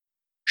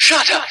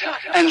Shut up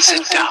and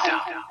sit down.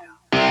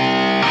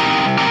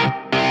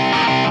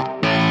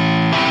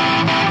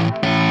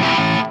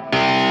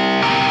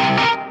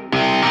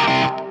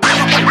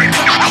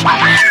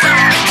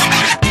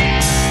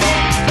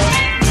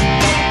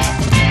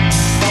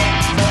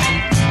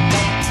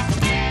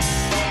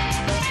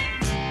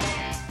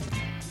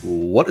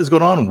 What is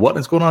going on? What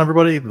is going on,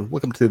 everybody?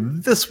 Welcome to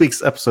this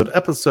week's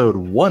episode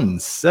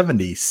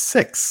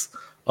 176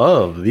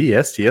 of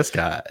the STS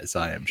guys.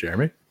 I am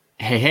Jeremy.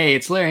 Hey,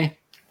 it's Larry.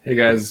 Hey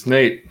guys, it's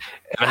Nate.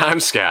 And I'm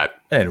Scott.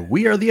 And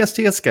we are the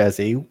STS guys,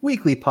 a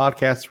weekly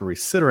podcast where we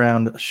sit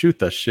around, shoot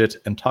the shit,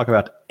 and talk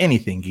about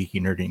anything geeky,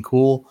 nerdy, and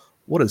cool.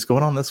 What is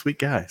going on this week,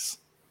 guys?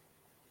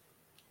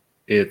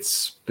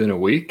 It's been a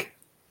week.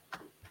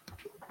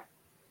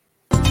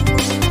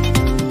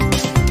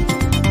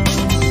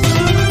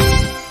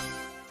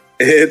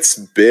 It's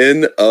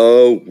been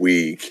a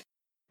week.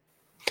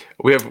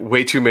 We have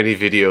way too many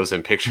videos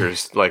and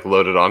pictures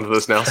loaded onto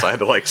this now, so I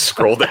had to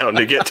scroll down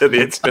to get to the.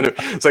 It's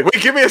like,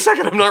 wait, give me a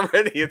second. I'm not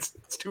ready. It's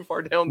too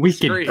far down. We the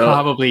screen. could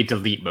probably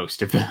delete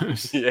most of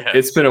those. Yeah,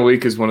 It's been a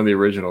week is one of the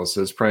originals,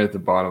 so it's probably at the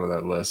bottom of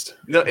that list.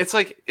 no, it's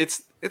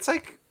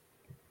like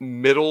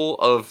middle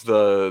of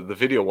the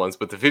video ones,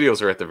 but the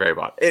videos are at the very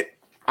bottom.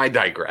 I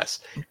digress.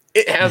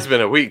 It has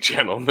been a week,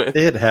 gentlemen.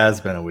 It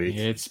has been a week.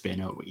 It's been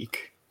a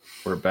week.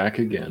 We're back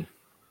again.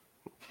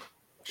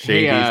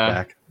 Shady's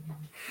back.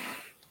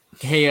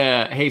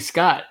 Hey,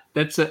 Scott.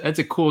 That's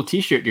a cool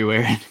T-shirt you're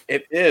wearing.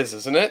 It is,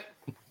 isn't it?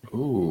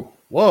 Ooh.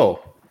 Whoa.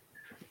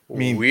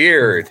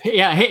 Weird.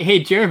 Hey,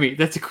 Jeremy.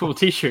 That's a cool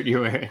T-shirt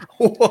you're wearing.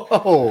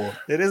 Whoa.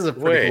 It is a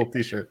pretty cool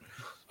T-shirt.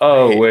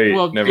 Oh wait,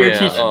 Well, never your mind.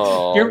 T-shirt,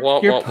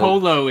 Oh, your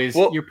polo is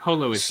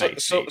So,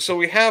 tight. so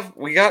we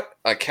got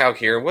a cow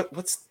here.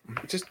 What's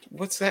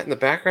that in the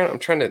background? I'm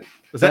trying to.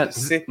 That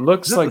see?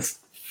 looks is like that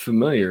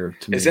familiar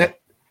to me. Is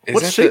that?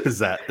 What shape is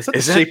that? Is that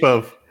the shape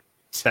of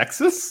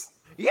Texas?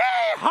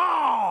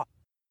 Yeehaw!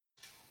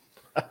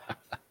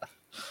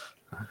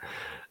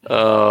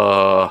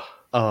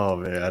 Oh,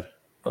 man.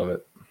 Love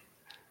it.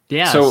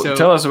 Yeah. So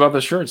tell us about the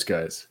shirts,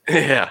 guys.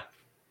 Yeah.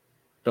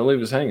 Don't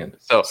leave us hanging.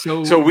 So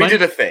we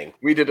did a thing.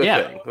 We did a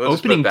thing.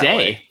 Let's just put it opening that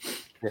day.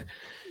 way.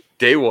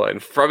 Day one,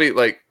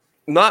 probably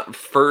not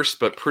first,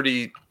 but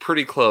pretty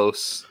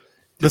close.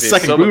 The being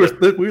second, some we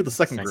of were the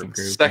second group.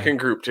 Second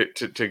group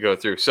to go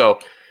through. So,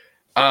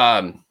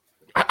 I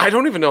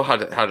don't even know how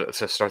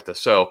to start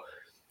this. So,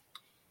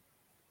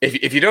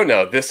 if you don't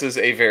know, this is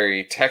a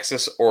very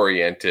Texas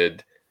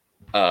oriented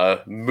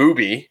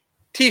movie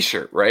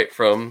T-shirt, right?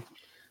 From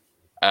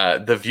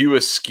the View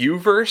Askew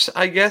verse,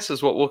 I guess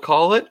is what we'll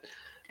call it,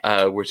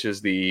 which is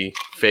the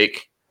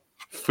fake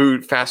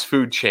fast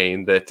food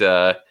chain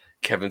that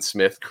Kevin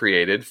Smith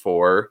created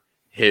for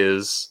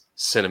his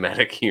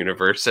cinematic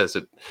universe as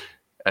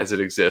it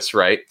exists,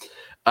 right?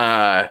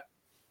 And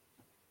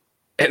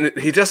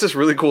he does this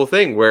really cool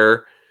thing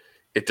where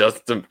it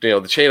does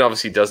the chain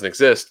obviously doesn't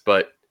exist,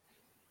 but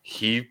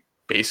he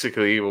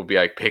basically will be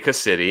like, pick a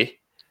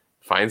city,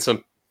 find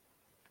some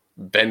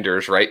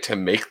vendors, right, to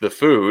make the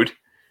food,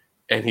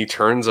 and he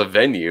turns a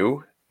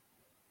venue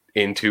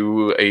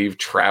into a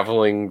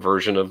traveling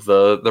version of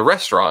the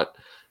restaurant,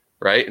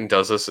 right? And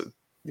does this, and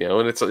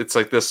it's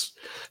like this.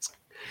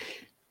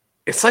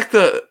 It's like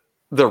the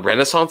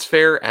Renaissance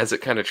Fair as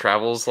it kind of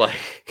travels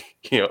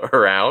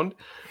around,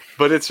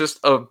 but it's just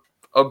a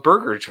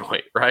burger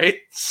joint, right?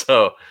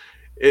 So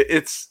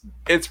it's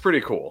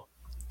pretty cool.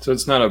 So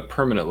it's not a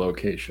permanent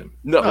location.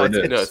 No,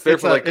 it's there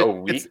for a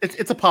week.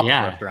 It's a pop-up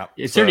restaurant.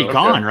 It's already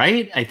gone,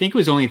 right? I think it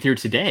was only through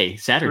today,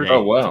 Saturday.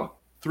 Oh wow.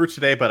 Through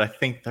today, but I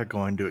think they're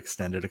going to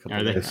extend it a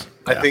couple of days.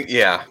 I think,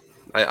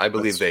 I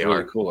believe they really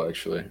are. Cool,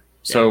 actually.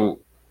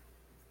 So,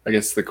 I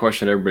guess the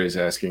question everybody's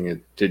asking is: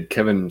 did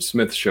Kevin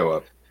Smith show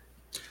up?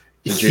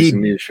 Did Jason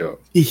Mewes show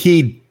up?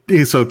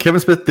 So Kevin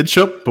Smith did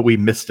show up, but we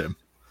missed him.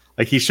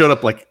 He showed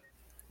up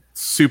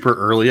super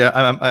early.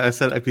 I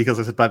said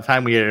by the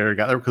time we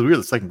got there, because we were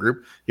the second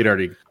group, he'd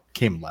already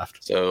came and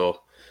left.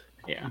 So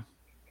yeah,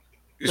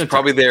 he was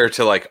probably there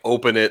to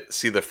open it,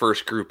 see the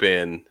first group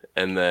in,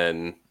 and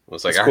then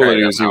was like, it's cool that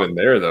he was even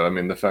there, though. I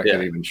mean, the fact that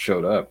he even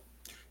showed up.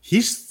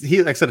 He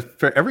like I said,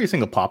 for every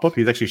single pop-up,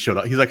 he's actually showed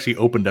up. He's actually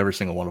opened every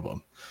single one of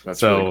them.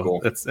 That's really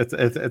cool. It's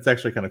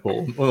actually kind of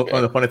cool. Well,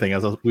 the funny thing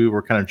is, we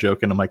were kind of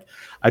joking. I'm like,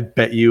 I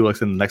bet you, in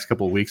the next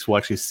couple of weeks, we'll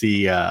actually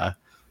see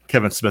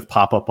Kevin Smith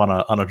pop up on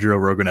a Joe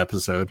Rogan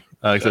episode.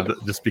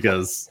 Just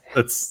because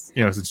it's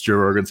since Joe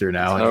Rogan's here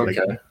now. Okay.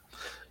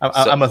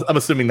 I'm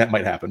assuming that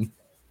might happen.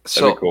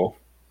 That'd be cool.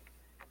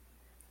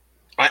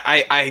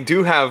 I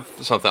do have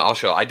something I'll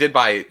show. I did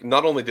buy.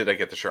 Not only did I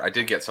get the shirt, I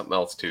did get something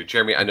else too.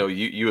 Jeremy, I know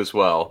you as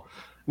well.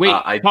 Wait,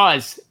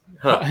 pause.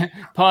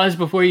 Pause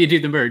before you do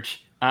the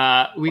merch.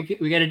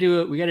 We got to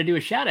do a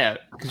shout out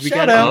because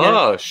shout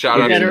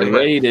out to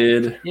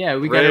raided. Yeah,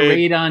 we got a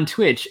raid on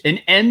Twitch, an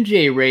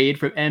MJ raid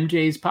from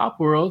MJ's Pop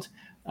World.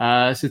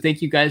 So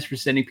thank you guys for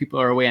sending people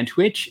our way on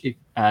Twitch.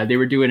 They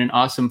were doing an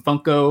awesome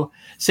Funko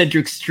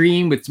centric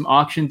stream with some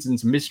auctions and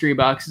some mystery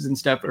boxes and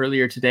stuff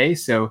earlier today.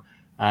 So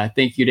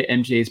thank you to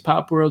MJ's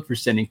Pop World for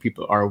sending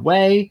people our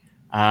way.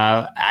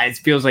 It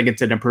feels like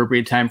it's an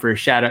appropriate time for a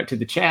shout out to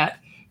the chat.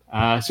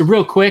 So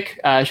real quick,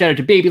 shout out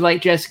to Baby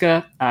Light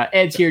Jessica.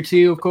 Ed's here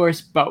too, of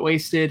course, Butt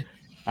Wasted.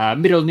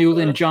 Middle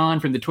Newland John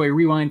from the Toy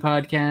Rewind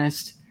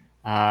podcast.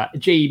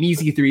 J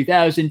Measy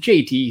 3000,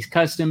 JT's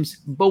Customs,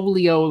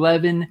 Bolio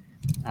 11,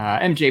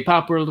 MJ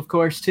Pop World, of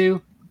course,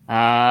 too.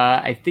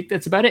 I think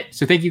that's about it.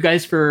 So thank you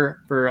guys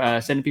for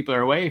sending people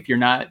our way. If you're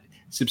not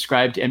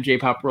subscribed to MJ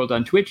Pop World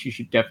on Twitch, you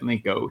should definitely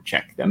go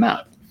check them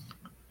out.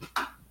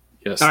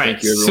 Yes, all thank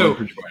right, you everyone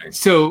for joining.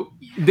 So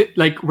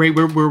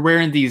we're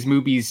wearing these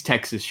Movies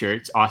Texas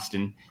shirts,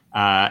 Austin,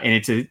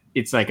 and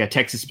it's like a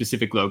Texas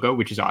specific logo,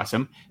 which is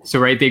awesome.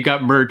 So they've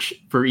got merch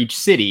for each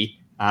city.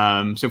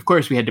 So of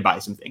course we had to buy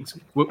some things.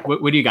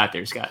 What do you got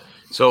there, Scott?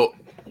 So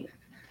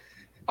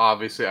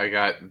obviously I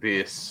got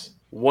this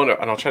one,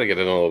 and I'll try to get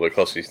it in a little bit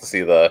closer. You can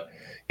see got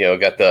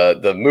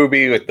the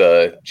movie with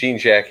the jean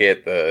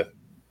jacket, the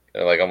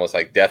like almost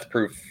like death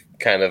proof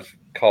kind of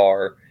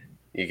car.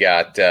 You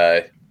got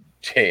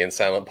Jay and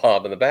Silent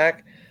Bob in the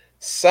back,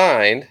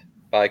 signed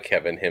by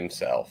Kevin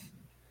himself.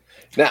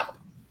 Now,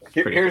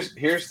 here's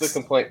the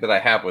complaint that I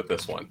have with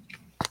this one,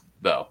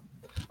 though.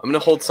 I'm going to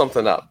hold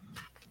something up.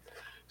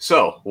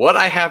 So, what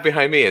I have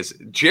behind me is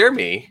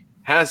Jeremy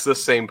has the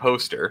same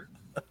poster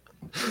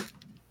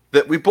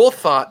that we both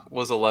thought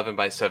was 11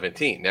 by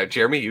 17. Now,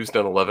 Jeremy used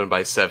an 11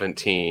 by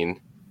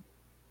 17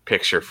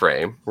 picture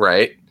frame,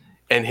 right?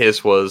 And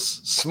his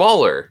was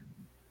smaller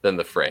than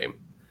the frame.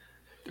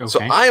 Okay.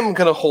 So I'm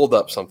going to hold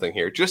up something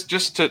here just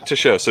to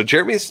show. So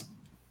Jeremy's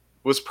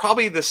was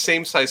probably the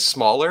same size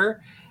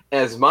smaller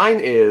as mine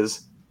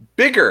is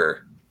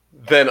bigger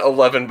than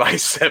 11 by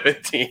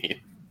 17.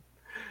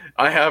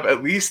 I have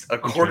at least a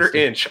quarter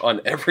inch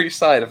on every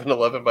side of an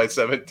 11 by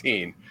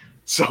 17.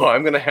 So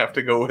I'm going to have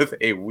to go with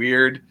a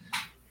weird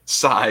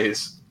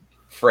size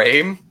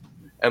frame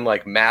and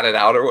like mat it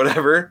out or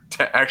whatever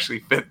to actually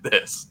fit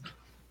this.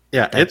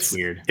 Yeah, it's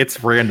weird.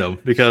 It's random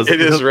because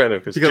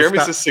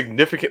Jeremy's is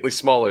significantly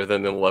smaller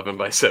than an 11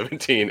 by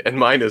 17, and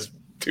mine is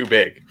too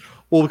big.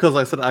 Well, because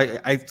like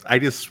I said I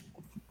just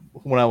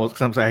when I was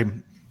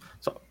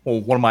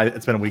one of my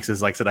it's been weeks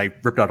is like I said I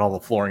ripped out all the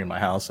flooring in my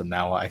house, and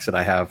now I said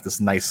I have this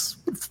nice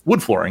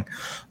wood flooring.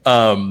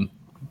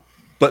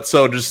 But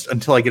so just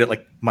until I get it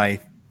like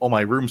all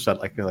my room set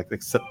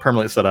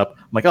permanently set up,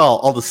 I'm like,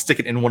 oh, I'll just stick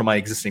it in one of my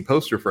existing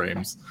poster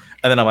frames,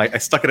 and then I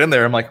stuck it in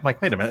there. I'm like,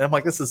 wait a minute. I'm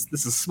like, this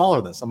is smaller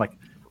than this.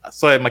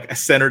 I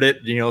centered it,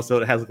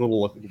 so it has a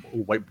little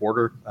white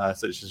border.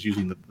 So it's just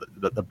using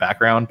the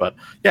background. But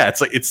yeah,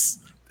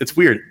 it's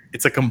weird.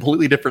 It's a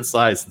completely different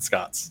size than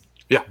Scott's.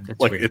 Yeah,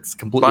 weird. It's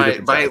completely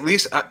different by size. at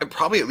least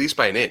probably at least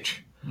by an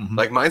inch. Mm-hmm.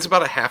 Like mine's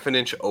about a half an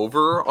inch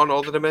over on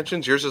all the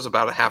dimensions. Yours is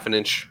about a half an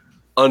inch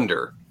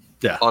under.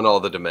 Yeah. On all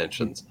the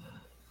dimensions.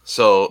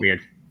 So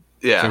weird.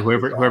 Yeah. So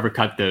whoever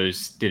cut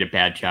those did a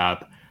bad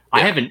job.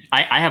 Yeah.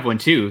 I have one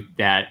too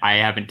that I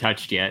haven't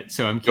touched yet.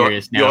 So I'm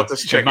curious now. You'll have to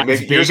check.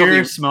 Is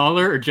bigger,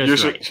 smaller, or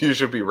just right? You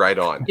should be right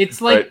on.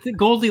 It's like the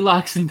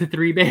Goldilocks and the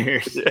Three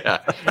Bears. Yeah.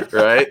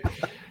 Right.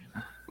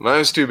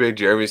 Mine's too big.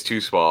 Jeremy's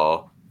too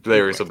small.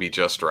 Theirs will be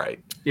just right.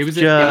 It was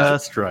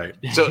just right.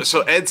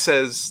 So Ed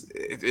says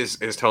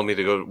is telling me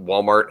to go to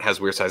Walmart, has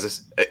weird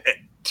sizes.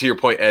 To your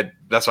point, Ed,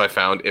 that's what I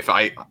found.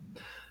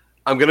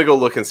 I'm gonna go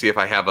look and see if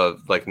I have a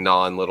like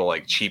little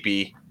like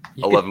cheapy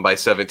 11 by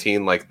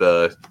 17 like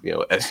the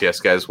STS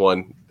guys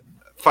one.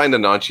 Find a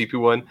non-cheapy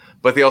one,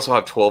 but they also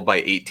have 12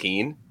 by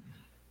 18,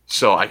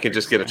 so I can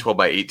just get a 12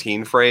 by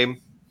 18 frame.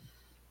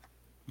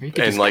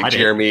 And like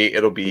Jeremy,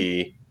 it'll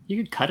be. You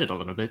could cut it a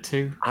little bit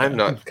too. I'm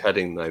not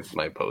cutting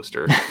my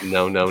poster.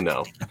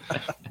 No.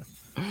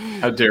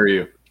 How dare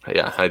you?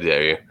 Yeah, how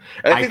dare you?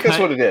 And I think that's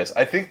what it is.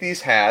 I think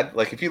these had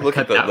if you look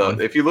at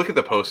if you look at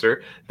the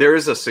poster, there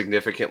is a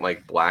significant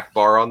like black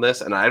bar on this,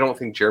 and I don't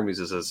think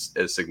Jeremy's is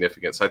as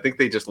significant. So I think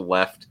they just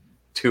left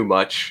too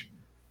much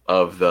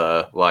of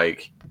the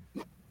like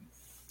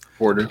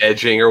border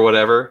edging or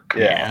whatever.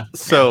 Yeah.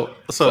 So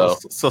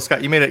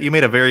Scott, you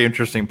made a very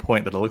interesting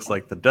point that it looks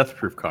like the Death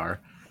Proof car.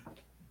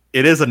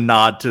 It is a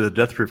nod to the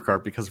Death Proof car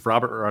because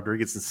Robert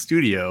Rodriguez's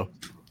studio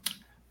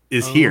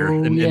is here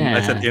in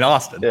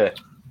Austin. Yeah.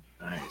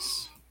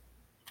 Nice.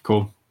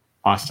 Cool.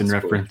 Austin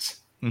That's reference.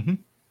 Cool. Mm-hmm.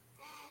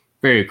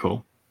 Very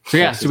cool. So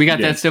yeah, so we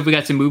got that stuff. We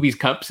got some movies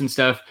cups and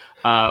stuff.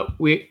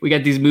 We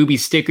got these movie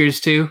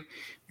stickers too,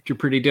 which are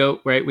pretty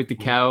dope, right? With the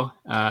cow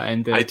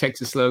and the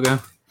Texas logo.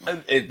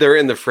 They're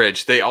in the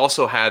fridge. They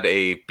also had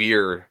a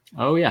beer.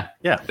 Oh yeah.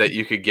 That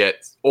you could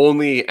get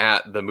only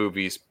at the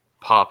movies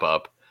pop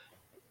up.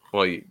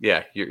 Well,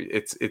 yeah,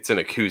 it's in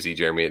a koozie,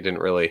 Jeremy. It didn't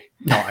really.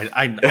 No,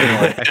 I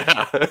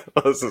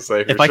was to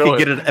say if I could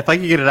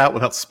get it out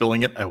without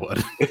spilling it, I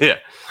would. Yeah,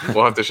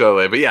 we'll have to show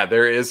later. But yeah,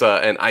 there is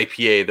an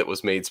IPA that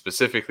was made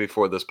specifically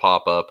for this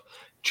pop up.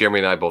 Jeremy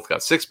and I both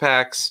got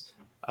 6-packs,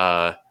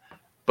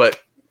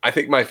 but I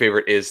think my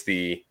favorite is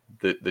the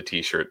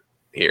T-shirt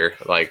here.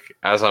 Like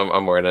as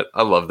I'm wearing it,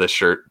 I love this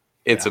shirt.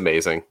 It's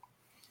amazing.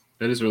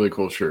 That is a really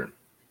cool shirt.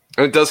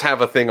 And it does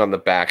have a thing on the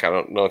back. I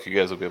don't know if you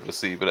guys will be able to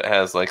see, but it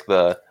has like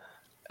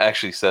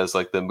actually says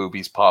like the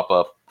movies pop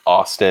up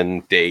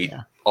Austin date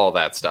all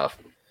that stuff.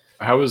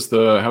 How was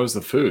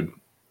the food?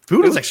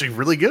 Food was actually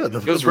really good.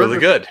 It was really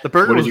good. The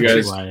burger What did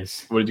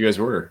was you guys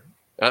order?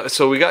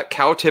 So we got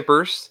cow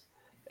tippers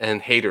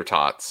and hater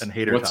tots.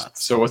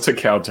 So what's a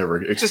cow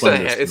tipper?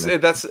 Explain this to me.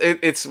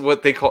 It's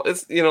what they call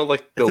it's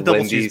like the it's a double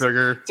Wendy's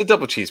cheeseburger. It's a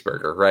double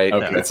cheeseburger, right?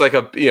 Okay. It's like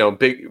a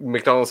big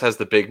McDonald's has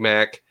the Big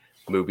Mac,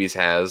 Movies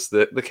has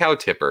the cow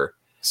tipper.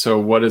 So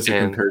what does it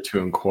compare to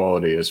in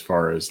quality as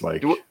far as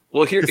like?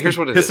 Well, here's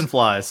what it is. Piss and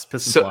flies.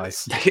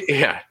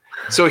 Yeah.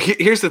 So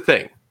here's the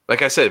thing.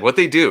 Like I said, what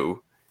they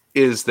do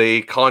is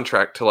they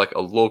contract to like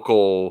a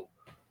local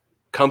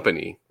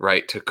company,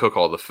 right, to cook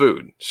all the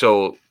food.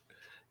 So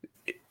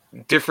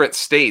different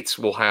states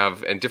will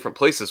have and different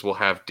places will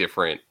have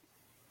different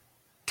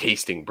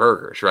tasting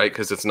burgers, right?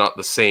 Because it's not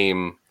the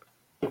same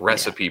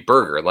recipe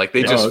burger. Like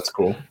they just that's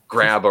cool.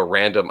 Grab a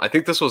random. I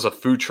think this was a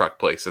food truck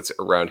place that's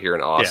around here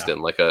in Austin,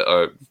 like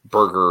a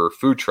burger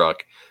food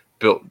truck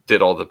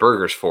did all the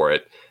burgers for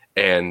it,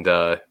 and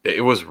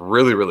it was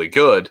really, really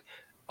good.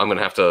 I'm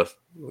gonna have to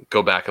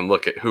go back and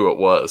look at who it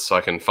was so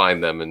I can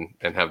find them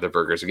and have their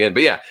burgers again.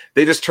 But yeah,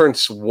 they just turned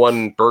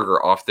one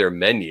burger off their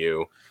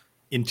menu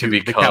into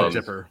the cow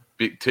tipper.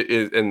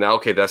 And now,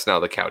 okay, that's now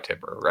the cow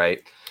tipper,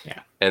 right?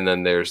 Yeah. And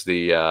then there's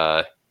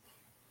the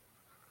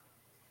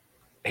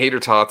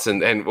hater tots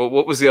and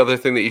what was the other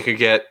thing that you could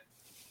get?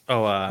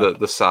 Oh,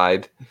 the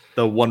side,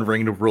 the one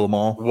ring to rule them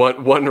all.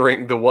 One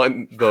ring,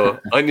 the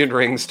onion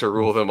rings to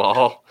rule them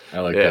all.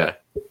 I like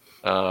that.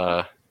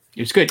 It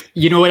was good.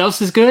 You know what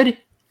else is good?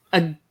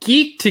 A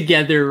Geek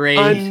Together raid.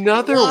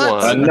 Another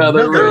one.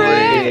 Another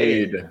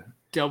raid.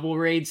 Double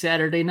raid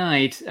Saturday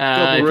night.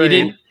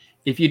 Raid.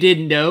 If you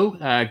didn't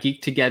know,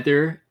 Geek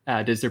Together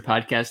does their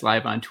podcast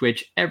live on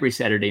Twitch every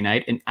Saturday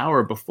night, an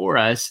hour before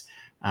us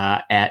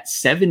at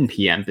 7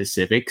 p.m.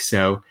 Pacific.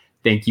 So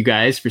thank you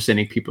guys for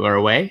sending people our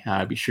way.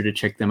 Be sure to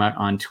check them out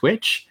on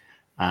Twitch.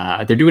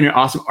 They're doing an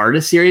awesome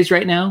artist series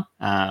right now.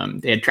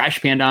 They had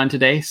Trash Panda on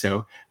today,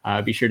 so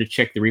be sure to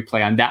check the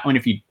replay on that one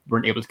if you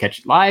weren't able to catch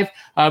it live.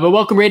 But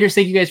welcome, Raiders.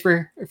 Thank you guys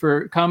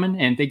for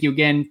coming, and thank you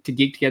again to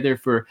Geek Together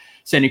for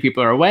sending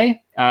people our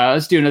way.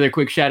 Let's do another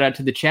quick shout out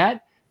to the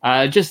chat.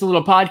 Just a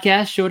little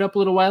podcast showed up a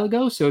little while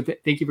ago, so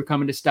thank you for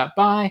coming to stop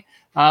by.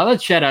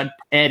 Let's shout out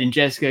Ed and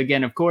Jessica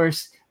again, of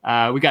course.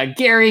 We got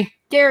Gary.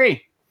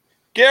 We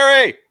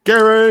got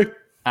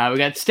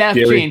Steph,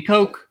 Jay and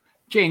Coke,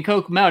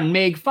 Mountain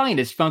Meg,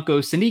 Finest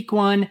Funko, Sneak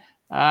One.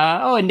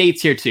 And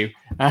Nate's here too.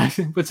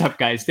 What's up,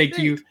 guys? Thank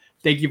you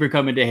for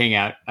coming to hang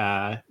out.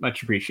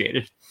 Much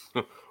appreciated.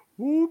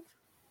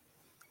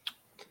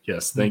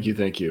 Yes, thank you.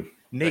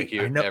 Nate, thank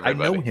you, I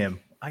know him.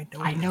 I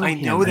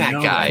know that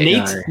guy.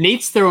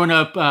 Nate's throwing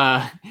up.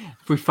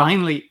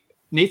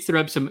 Nate's threw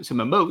up some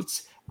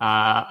emotes.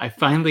 I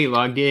finally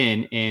logged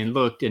in and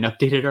looked and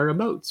updated our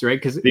emotes, right?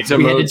 Because these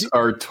emotes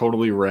are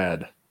totally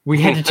rad. We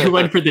had to do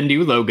one for the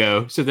new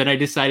logo, so then I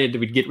decided that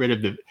we'd get rid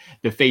of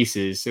the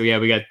faces. So yeah,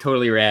 we got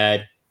Totally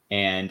Rad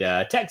and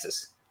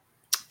Texas.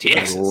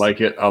 I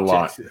like it a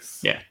lot. Texas.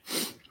 Yeah.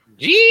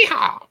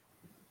 Yeehaw!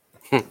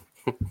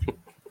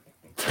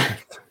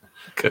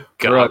 Good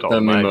God,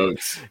 them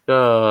emotes.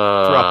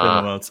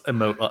 Drop them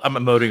emotes. I'm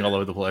emoting all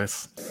over the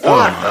place.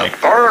 What a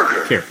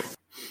burger! Careful.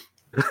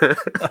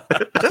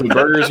 The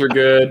burgers are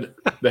good.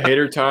 The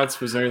hater tots.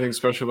 Was there anything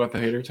special about the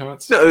hater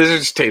tots? No, these are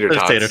just tater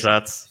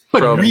tots.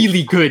 But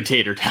really good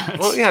tater tots.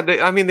 Well, yeah,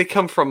 they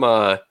come from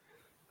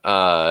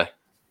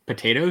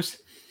potatoes.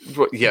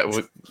 Yeah,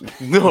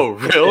 no,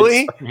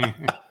 really.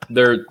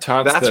 They're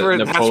tots. That's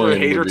where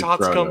hater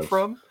tots come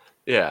from.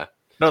 Yeah.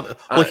 No,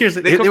 well,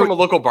 they come from a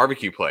local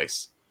barbecue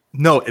place.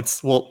 No,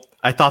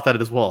 I thought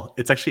that as well.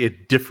 It's actually a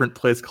different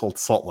place called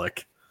Salt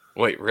Lick.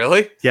 Wait,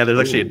 really? Yeah, there's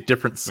actually a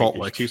different Salt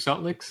Lick. 2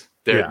 Salt Licks.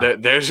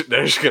 There's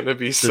going to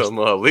be some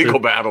legal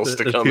battles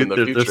to come in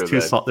the future.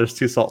 There's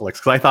 2 Salt Licks,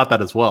 because I thought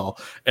that as well,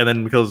 and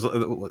then because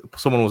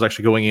someone was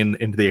actually going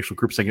into the actual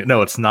group saying,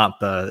 no, it's not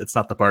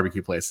the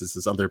barbecue place. It's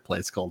this other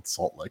place called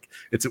Salt Lick.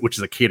 Which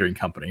is a catering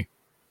company.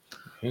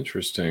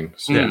 Interesting.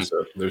 So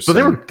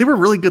they were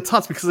really good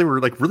tots because they were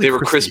like really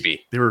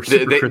crispy. They were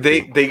super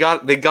crispy. They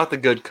got the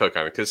good cook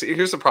on it. Because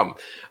here's the problem.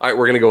 All right,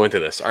 we're gonna go into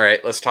this. All right,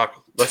 let's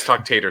talk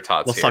tater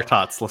tots. Let's talk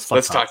tots.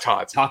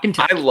 Talking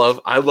tots.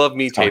 I love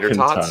me tater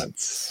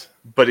tots.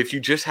 But if you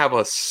just have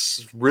a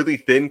really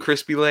thin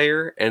crispy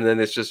layer and then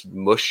it's just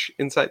mush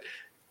inside,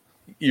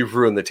 you've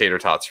ruined the tater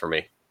tots for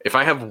me. If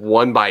I have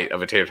one bite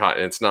of a tater tot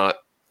and it's not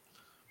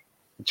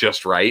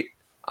just right,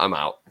 I'm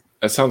out.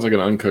 That sounds like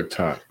an uncooked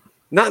tot.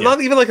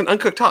 Not even like an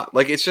uncooked tot.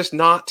 Like, it's just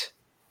not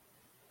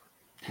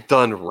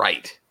done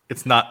right.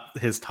 It's not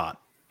his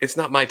tot. It's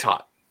not my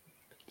tot.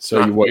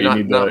 So you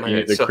need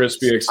the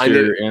crispy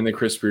exterior and the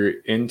crispy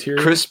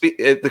interior?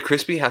 The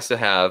crispy has to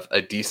have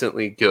a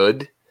decently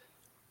good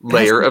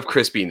layer of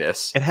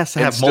crispiness. It has to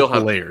have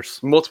multiple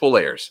layers. Multiple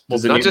layers.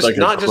 Does it need a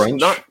crunch?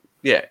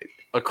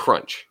 A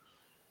crunch.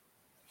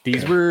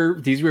 These were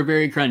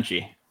very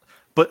crunchy.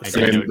 But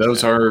I mean,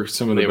 those are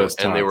some of the best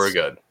tots. And they were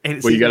good.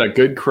 And Well, you got a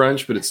good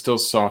crunch, but it's still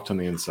soft on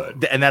the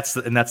inside. And that's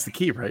the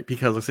key, right?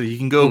 Because like I said, you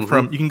can go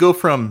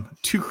from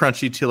too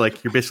crunchy to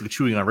like you're basically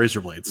chewing on razor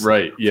blades.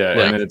 Right. Yeah.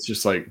 And then it's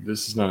just like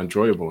this is not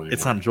enjoyable anymore.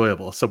 It's not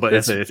enjoyable. So, but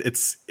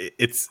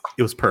it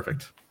was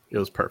perfect. It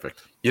was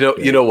perfect.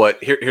 You know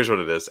what? Here's what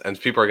it is, and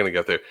people are going to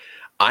go through.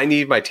 I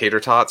need my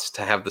tater tots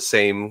to have the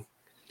same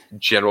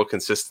general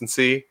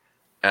consistency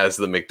as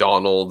the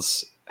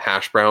McDonald's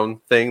hash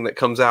brown thing that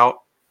comes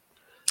out.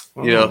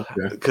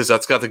 Because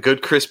that's got the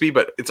good crispy,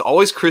 but it's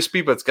always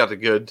crispy, but it's got the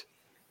good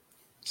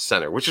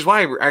center, which is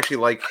why I actually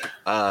like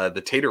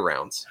the tater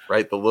rounds,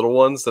 right? The little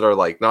ones that are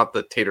like not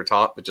the tater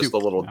tot, but just the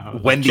little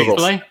Wendy's.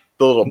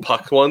 The little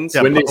puck ones.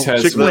 Yeah, Wendy's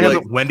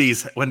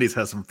has Wendy's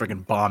has some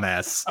freaking bomb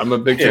ass. I'm a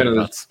big fan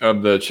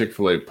of the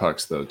Chick-fil-A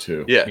pucks though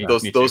too. Yeah,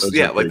 those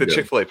like the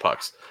Chick-fil-A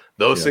pucks.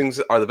 Those things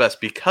are the best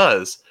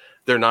because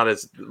they're not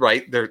as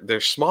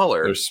they're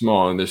smaller. They're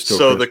small and they're still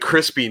so the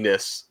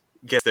crispiness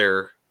gets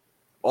there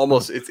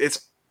almost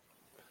it's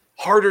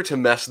harder to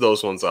mess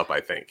those ones up, I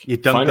think. You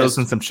dunk those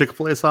in some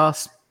Chick-fil-A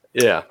sauce?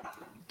 Yeah.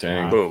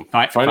 Dang. Boom.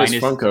 Finest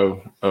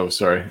Funko. Oh,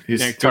 sorry.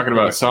 He's talking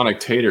about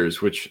Sonic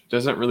Taters, which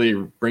doesn't really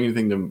bring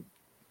anything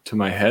to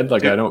my head.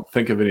 Like, I don't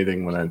think of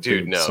anything when I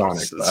think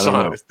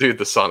Sonic. Dude,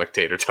 the Sonic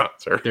Tater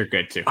Tots they're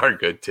good too. Are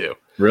good too.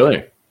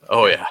 Really?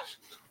 Oh yeah.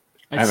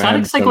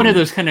 Sonic's like one of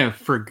those kind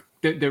of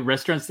the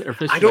restaurants that are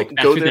I don't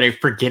go there. that I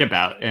forget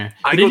about.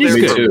 I go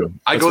there too.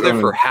 I go there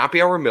for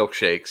happy hour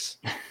milkshakes,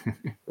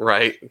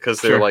 right?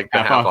 Because they're like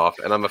the half off,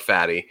 and I'm a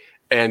fatty,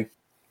 and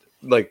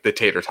like the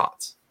tater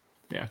tots.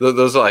 Yeah,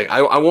 those are like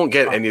I won't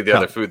get any of the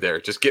other food there.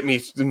 Just get me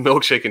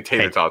milkshake and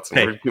tater tots,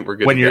 and we're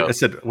good.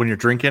 When you're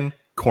drinking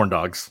corn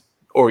dogs.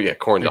 Oh yeah,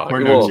 corn dogs.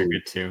 Corn dogs are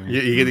good too.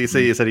 You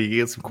said you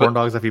get some corn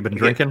dogs if you've been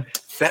drinking.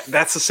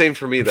 That's the same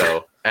for me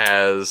though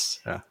as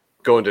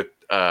going to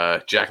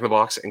Jack in the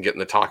Box and getting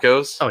the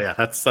tacos. Oh yeah,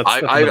 that's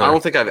I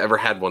don't think I've ever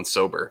had one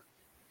sober,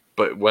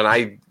 but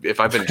if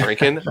I've been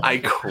drinking, I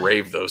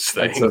crave those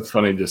things. That's a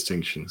funny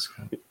distinction,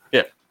 Scott.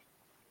 Yeah,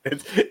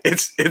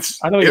 it's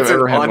I don't think I've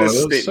ever had one of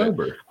those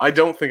sober. I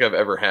don't think I've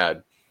ever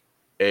had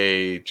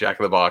a Jack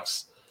in the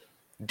Box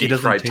deep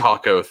fried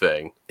taco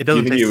thing. It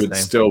doesn't taste the same. You would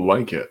still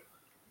like it,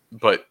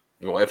 but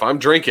if I'm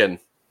drinking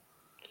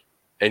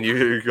and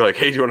you're like,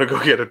 "Hey, do you want to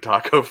go get a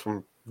taco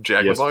from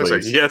Jack in the Box?"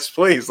 Like, yes,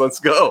 please, let's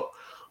go.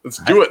 Let's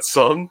do it,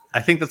 son.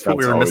 I think that's what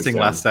we were missing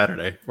last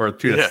Saturday, or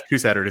two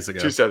Saturdays ago.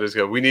 2 Saturdays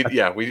ago. We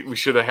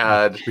should have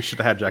had. We should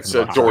have had Jack in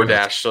the Box.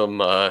 DoorDash some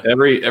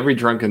every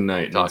drunken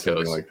night, tacos,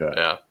 something like that.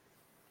 Yeah.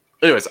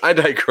 Anyways, I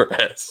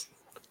digress.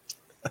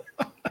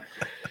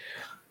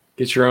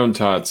 Get your own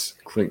tots,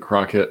 Clint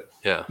Crockett.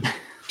 Yeah.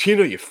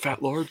 Tina, you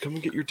fat lord, come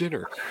and get your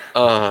dinner.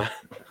 God,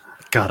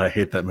 I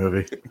hate that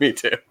movie. Me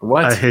too.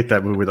 What? I hate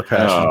that movie with a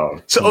passion.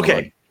 Oh, so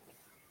okay,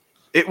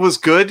 it was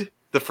good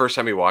the first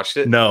time we watched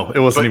it. No, it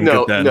wasn't even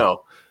good then.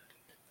 No,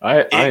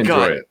 I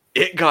enjoy it.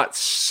 It got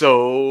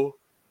so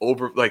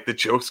the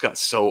jokes got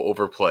so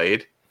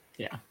overplayed.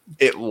 Yeah,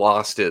 it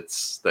lost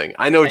its thing.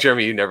 I know,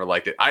 Jeremy, you never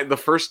liked it. The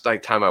first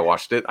time I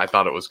watched it, I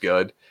thought it was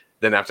good.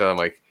 Then after that, I'm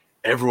like,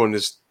 everyone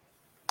is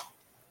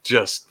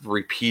just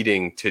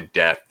repeating to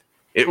death.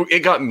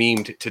 It got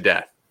memed to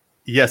death.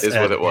 Yes, is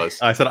what it was.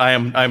 I said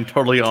I'm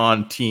totally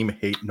on team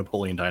hate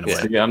Napoleon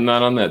Dynamite. Yeah, I'm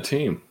not on that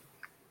team.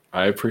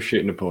 I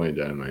appreciate Napoleon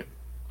Dynamite.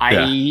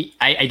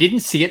 I didn't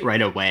see it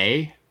right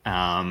away,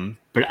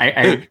 but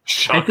I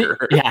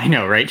shocker. I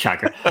know, right?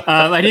 Shocker.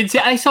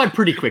 I saw it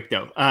pretty quick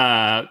though,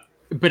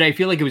 but I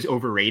feel like it was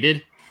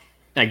overrated.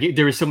 Like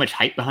there was so much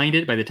hype behind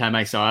it. By the time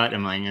I saw it,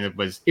 I'm like,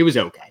 it was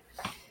okay,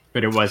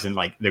 but it wasn't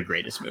like the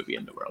greatest movie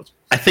in the world.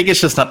 I think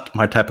it's just not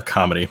my type of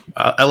comedy.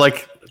 I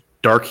like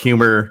dark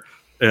humor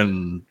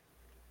and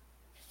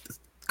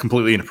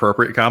completely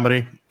inappropriate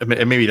comedy. I mean,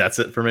 and maybe that's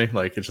it for me.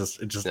 Like it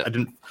just I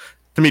didn't.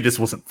 To me, this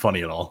wasn't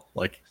funny at all.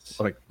 Like,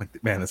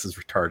 man, this is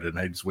retarded, and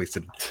I just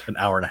wasted an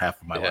hour and a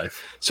half of my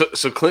life.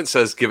 So Clint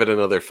says, give it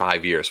another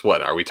 5 years.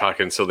 What are we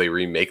talking? So they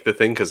remake the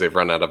thing because they've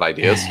run out of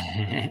ideas.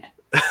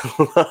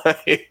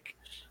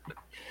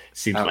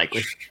 Seems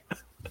likely.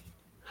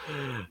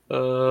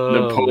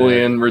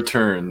 Napoleon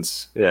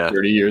returns. Yeah,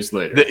 30 years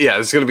later.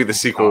 It's going to be the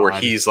sequel where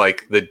he's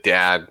like the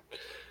dad.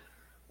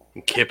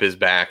 And Kip is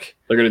back.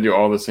 They're going to do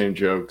all the same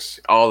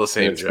jokes. All the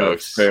same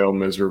jokes. Fail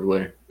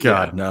miserably.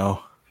 God,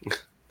 no.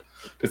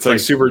 It's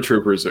like Super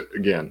Troopers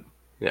again.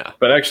 Yeah.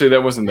 But actually,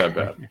 that wasn't that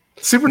bad.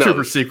 Super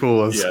Troopers sequel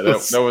was... Yeah,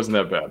 that wasn't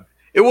that bad.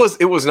 It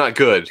was not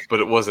good, but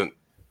it wasn't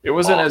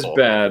awful. As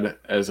bad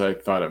as I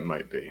thought it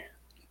might be.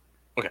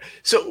 Okay.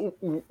 So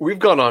we've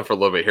gone on for a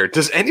little bit here.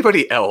 Does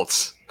anybody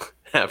else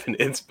have an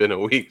It's Been a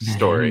Week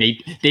story?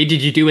 Nate, did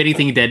you do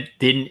anything that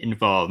didn't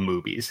involve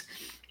movies?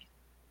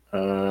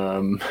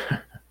 Didn't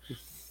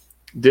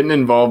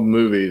involve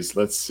movies.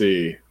 Let's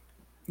see.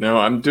 No,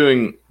 I'm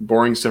doing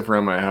boring stuff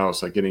around my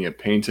house, like getting it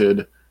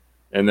painted.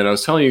 And then I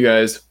was telling you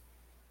guys,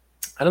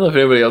 I don't know if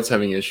anybody else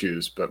having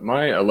issues, but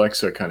my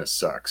Alexa kind of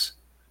sucks.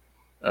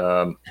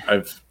 Don't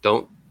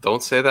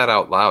say that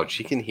out loud.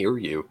 She can hear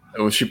you.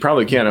 Well, she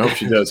probably can. I hope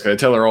she does. 'Cause I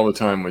tell her all the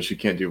time when she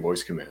can't do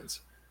voice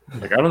commands.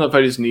 Like, I don't know if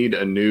I just need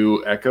a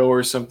new Echo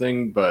or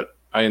something, but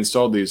I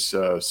installed these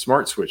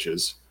smart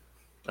switches,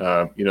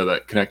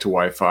 that connect to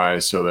Wi-Fi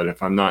so that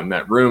if I'm not in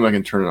that room, I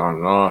can turn it on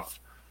and off.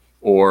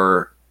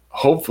 Or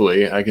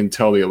hopefully I can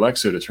tell the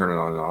Alexa to turn it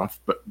on and off.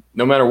 But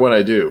no matter what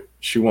I do,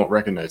 she won't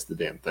recognize the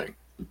damn thing.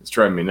 It's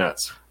driving me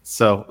nuts.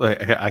 So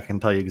I can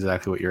tell you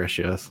exactly what your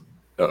issue is.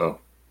 Uh-oh.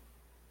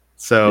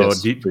 So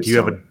Yes, do please you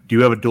have tell a me. do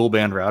you have a dual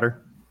band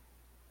router?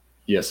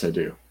 Yes, I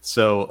do.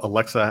 So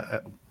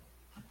Alexa,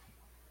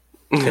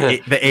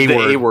 The the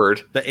A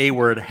word. the A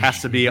word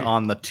has to be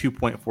on the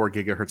 2.4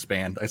 gigahertz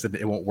band. I said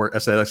it won't work. I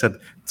said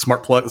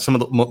smart plug. Some of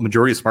the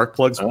majority of smart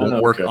plugs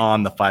won't work okay.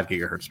 on the 5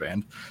 gigahertz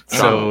band.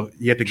 So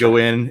you have to go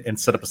in and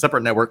set up a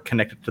separate network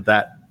connected to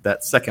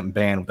that second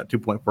band, that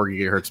 2.4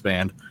 gigahertz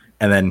band,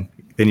 and then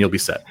you'll be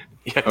set.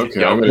 Yeah. Okay,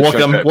 Yo, I'm gonna check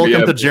that. Welcome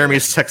Yeah. to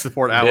Jeremy's tech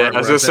support hour. yeah, I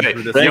was where gonna I've been say,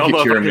 through this. Thank y'all you,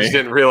 motherfuckers Jeremy.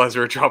 didn't realize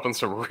we were dropping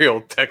some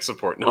real tech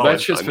support Well, knowledge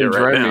that's just on been you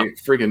right driving now. me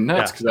freaking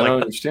nuts Yeah, because I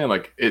don't understand.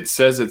 Like, it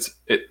says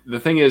the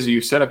thing is,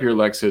 you set up your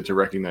Alexa to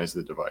recognize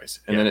the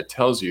device, and then it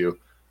tells you,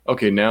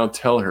 okay, now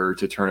tell her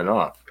to turn it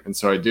off. And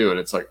so I do, and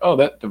it's like, oh,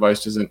 that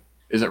device isn't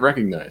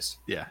recognized.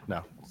 Yeah,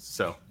 no.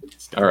 So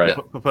All right.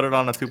 put it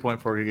on a 2.4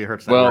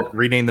 gigahertz Well- network,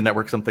 rename the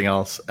network something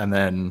else, and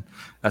then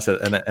that's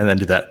it, and then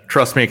do that.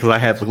 Trust me, because I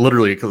have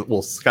literally,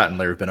 Scott and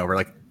Larry have been over,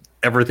 like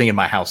everything in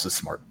my house is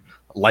smart,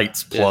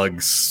 lights,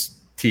 plugs,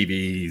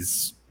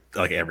 TVs,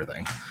 like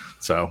everything.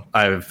 So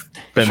I've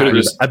been Should've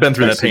through just that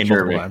texted pain multiple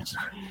Jeremy. times.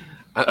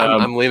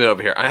 I'm leaning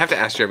over here. I have to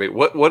ask Jeremy,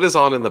 what is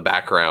on in the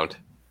background?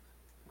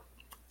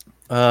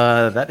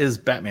 That is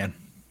Batman.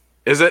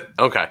 Is it?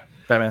 Okay.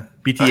 Batman.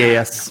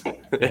 BTAS.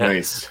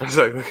 Nice. I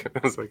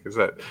was like, is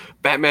that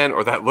Batman,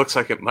 or that looks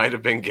like it might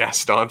have been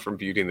Gaston from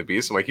Beauty and the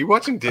Beast? I'm like, you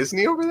watching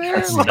Disney over there?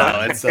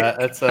 No, it's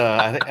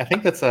I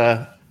think that's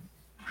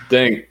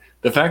Dang.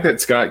 The fact that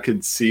Scott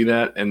could see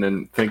that and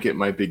then think it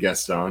might be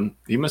Gaston,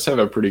 he must have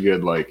a pretty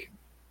good,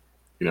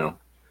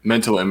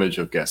 mental image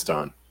of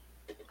Gaston.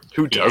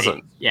 Who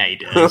doesn't? Yeah, he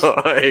does.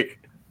 Like,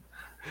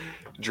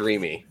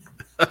 dreamy.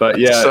 But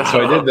yeah, So-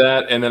 so I did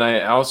that, and then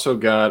I also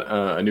got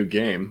a new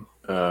game.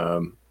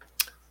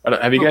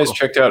 Have you guys cool.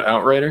 checked out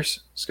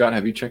Outriders? Scott,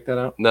 have you checked that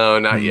out? No,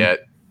 not yet.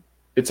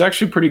 It's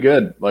actually pretty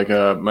good. Like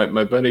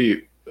my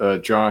buddy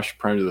Josh,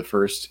 Prime to the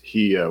First,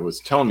 he was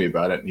telling me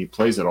about it, and he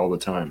plays it all the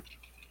time.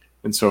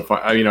 And so if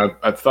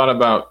I've thought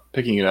about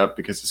picking it up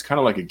because it's kind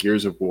of like a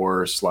Gears of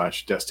War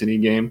 / Destiny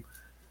game.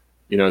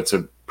 It's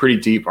a pretty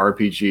deep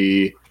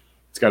RPG.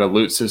 It's got a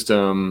loot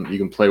system. You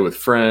can play with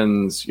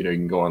friends. You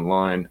can go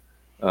online.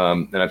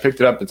 And I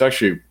picked it up. It's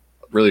actually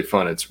really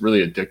fun. It's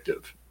really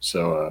addictive.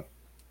 So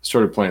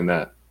started playing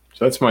that.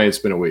 So that's it's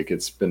been a week.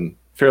 It's been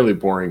fairly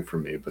boring for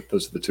me, but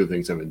those are the two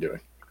things I've been doing.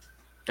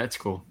 That's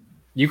cool.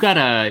 You got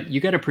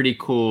a pretty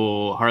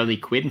cool Harley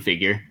Quinn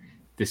figure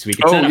this week.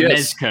 It's Oh, not a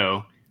yes.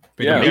 Mezco.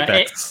 But Yeah. you got-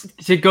 Apex.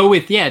 to go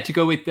with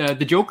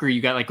the Joker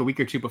you got like a week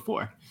or two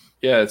before.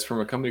 Yeah, it's from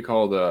a company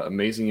called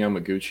Amazing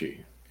Yamaguchi,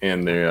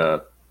 and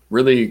they're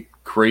really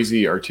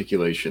crazy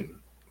articulation.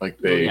 Like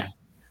they yeah.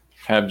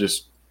 have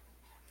just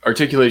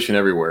articulation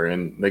everywhere,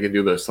 and they can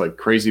do this like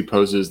crazy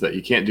poses that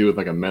you can't do with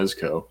like a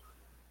Mezco.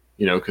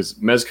 Because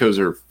Mezcos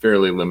are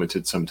fairly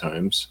limited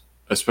sometimes,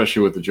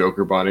 especially with the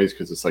Joker bodies,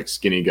 because it's like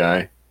skinny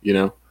guy.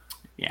 Yeah.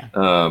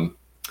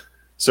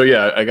 So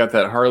yeah, I got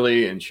that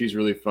Harley, and she's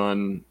really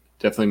fun.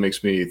 Definitely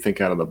makes me think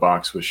out of the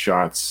box with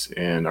shots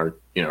and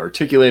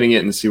articulating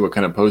it and see what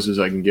kind of poses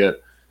I can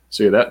get.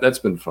 So yeah, that's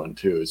been fun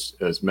too,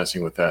 is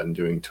messing with that and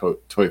doing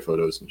toy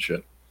photos and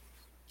shit.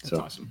 That's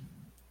awesome.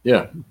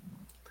 Yeah,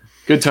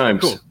 good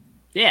times. Cool.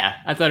 Yeah,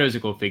 I thought it was a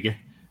cool figure.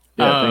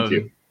 Yeah, thank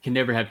you. Can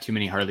never have too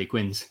many Harley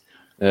Quinns.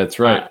 That's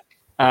right.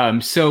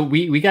 So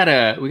we got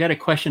a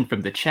question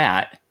from the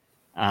chat.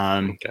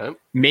 Okay.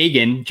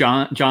 Megan,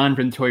 John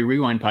from the Toy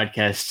Rewind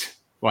podcast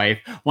wife,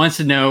 wants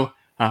to know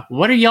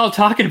what are y'all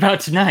talking about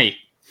tonight?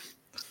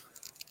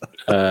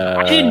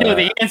 I didn't know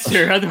the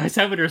answer, otherwise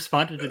I would have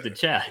responded to the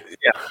chat.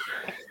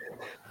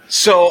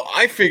 So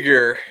I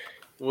figure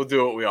we'll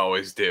do what we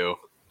always do.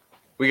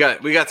 We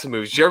got some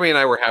movies. Jeremy and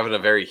I were having a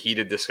very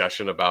heated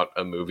discussion about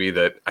a movie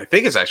that I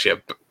think is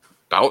actually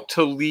about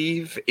to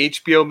leave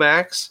HBO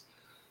Max.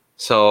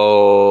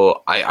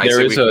 So I There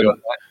say is we can go.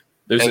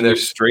 There's And a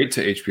there's- straight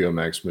to HBO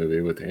Max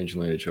movie with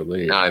Angelina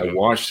Jolie. I I know.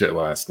 watched it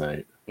last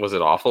night. Was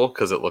it awful?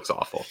 Because it looks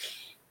awful.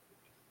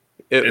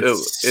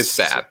 It's It's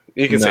bad.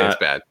 You can say it's not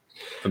bad.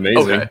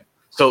 Amazing. Okay.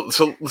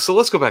 So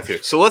let's go back to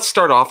it. So let's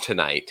start off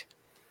tonight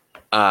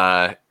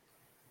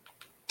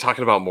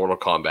talking about Mortal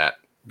Kombat,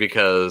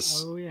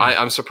 because Oh, yeah.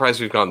 I'm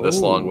surprised we've gone this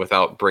Ooh. long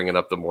without bringing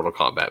up the Mortal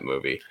Kombat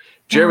movie.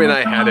 Jeremy and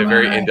I had a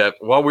very in-depth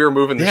while we were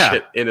moving the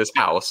shit in his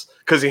house,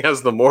 because he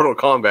has the Mortal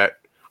Kombat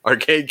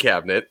arcade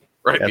cabinet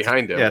right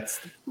behind him. Yeah, it's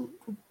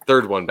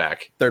Third one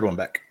back. third one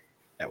back.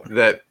 That one.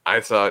 That I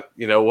thought,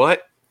 you know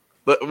what?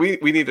 We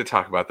need to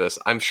talk about this.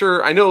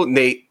 I know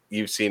Nate,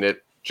 you've seen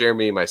it.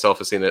 Jeremy, myself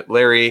have seen it.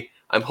 Larry,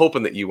 I'm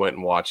hoping that you went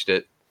and watched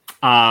it.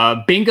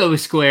 Bingo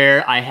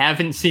Square, I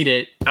haven't seen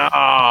it.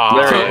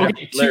 Larry, So,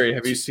 okay, Larry,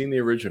 have you seen the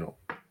original?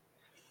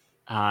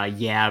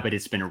 Yeah, but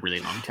it's been a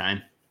really long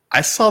time.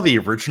 I saw the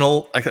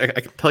original. I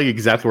can tell you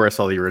exactly where I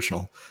saw the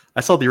original.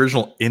 I saw the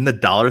original in the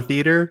Dollar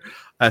Theater.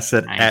 I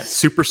said at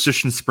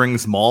Superstition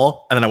Springs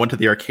Mall, and then I went to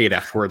the arcade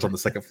afterwards on the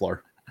second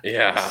floor.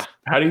 Yeah.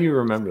 How do you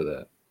remember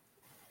that?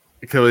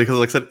 Because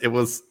like I said, it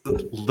was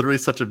literally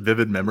such a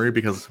vivid memory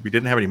because we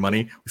didn't have any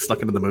money. We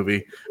snuck into the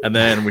movie, and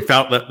then we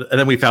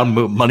found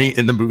money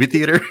in the movie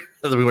theater,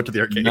 and then we went to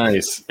the arcade.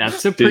 Nice.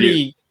 That's a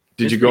pretty.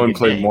 Did you go and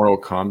play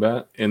Mortal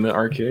Kombat in the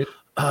arcade?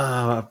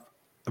 I'm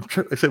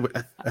sure.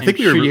 I I'm think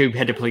sure you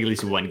had to play at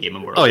least one game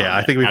of Mortal Kombat. Oh yeah,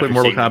 I think we played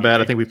Mortal Kombat.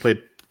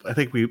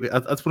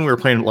 That's when we were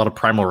playing a lot of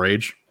Primal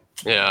Rage.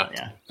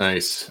 Yeah.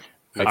 Nice.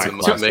 That's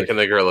Right. making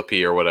the gorilla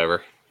pee or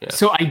whatever. Yeah.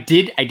 So I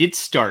did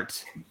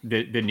start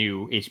the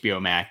new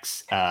HBO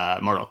Max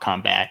Mortal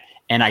Kombat,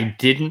 and I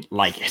didn't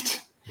like it.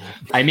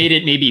 I made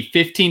it maybe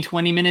 15,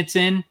 20 minutes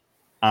in.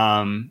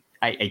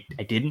 I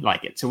didn't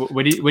like it. So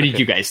what did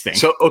you guys think?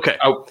 So okay,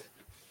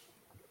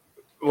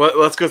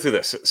 let's go through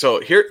this.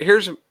 So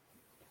here's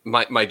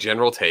my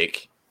general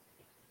take,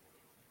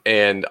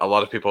 and a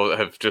lot of people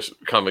have just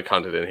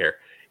commented in here.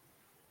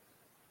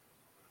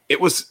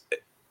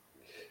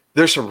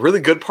 There's some really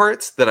good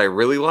parts that I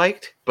really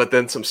liked, but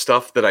then some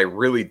stuff that I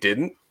really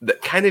didn't that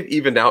kind of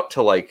evened out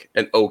to like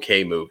an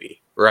okay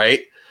movie,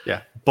 right?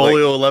 Yeah.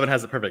 Bolio 11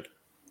 has it perfect.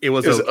 It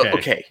was okay.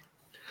 Okay.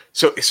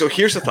 So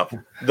here's the stuff.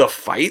 The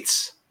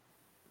fights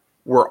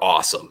were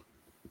awesome.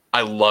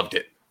 I loved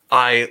it.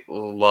 I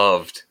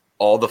loved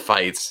all the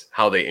fights,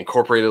 how they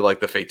incorporated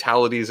like the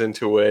fatalities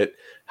into it,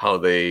 how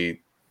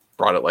they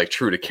brought it like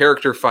true to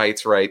character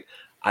fights, right?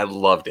 I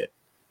loved it.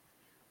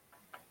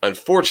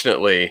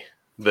 Unfortunately,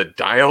 the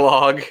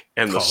dialogue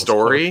and the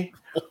story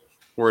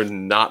were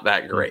not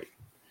that great.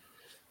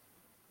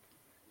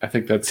 I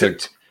think that's a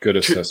good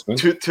assessment.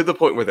 To the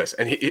point with this,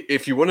 and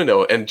if you want to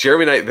know, and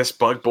Jeremy and I, this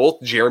bugged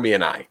both Jeremy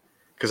and I,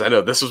 because I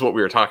know this is what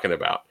we were talking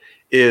about,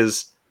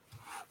 is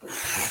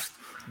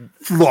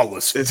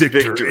flawless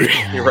victory.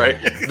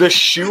 Right? The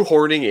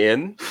shoehorning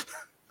in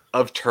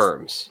of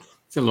terms.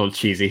 It's a little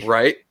cheesy,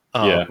 right?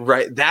 Yeah,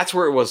 right. That's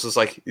where it was. It's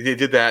like they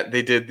did that.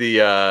 They did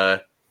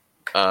the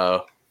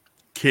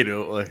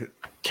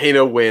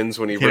Kano wins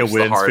when he rips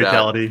the heart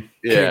fatality. Out.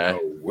 Yeah,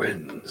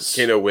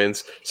 Kano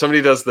wins.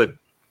 Somebody does the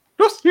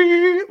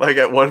like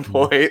at one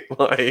point.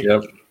 Like,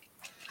 yep.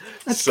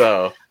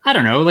 So I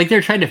don't know. Like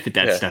they're trying to fit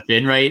that stuff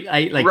in, right?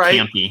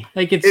 Campy.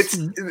 Like it's.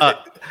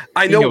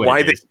 I know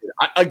why they.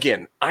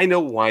 I know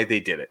why they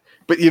did it,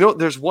 but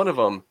there's one of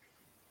them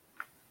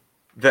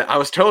that I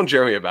was telling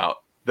Jeremy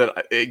about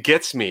that it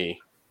gets me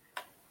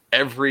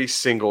every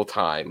single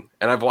time,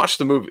 and I've watched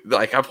the movie.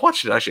 Like I've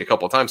watched it actually a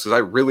couple of times because I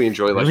really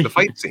enjoy like the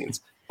fight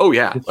scenes. Oh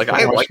yeah, like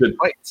I like the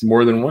fights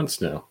more than once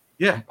now.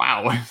 Yeah,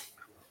 wow.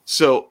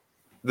 So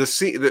the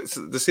scene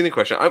in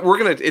question,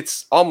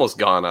 it's almost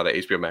gone out of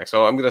HBO Max,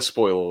 so I'm gonna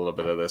spoil a little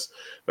bit of this.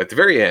 But at the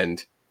very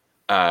end,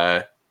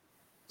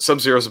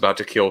 Sub-Zero's about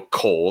to kill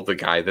Cole, the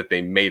guy that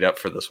they made up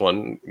for this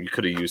one. You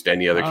could have used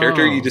any other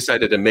character. You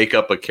decided to make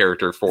up a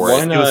character for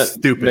Why it. not it was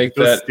stupid. Make it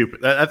was that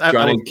stupid.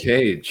 Johnny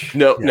Cage.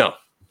 No.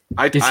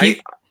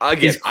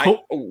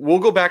 We'll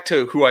go back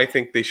to who I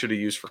think they should have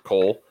used for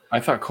Cole. I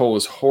thought Cole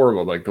was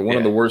horrible. Like one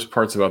of the worst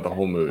parts about the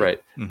whole movie.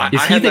 Right. Mm-hmm.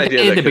 Is he the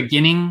guy at the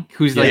beginning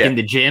who's like in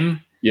the gym?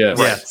 Yes.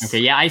 Right. Okay.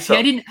 Yeah. I see.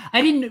 I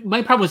didn't.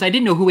 My problem was I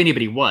didn't know who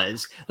anybody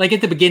was. Like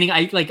at the beginning,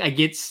 I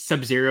get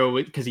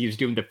Sub-Zero because he was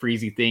doing the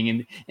freezy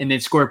thing, and then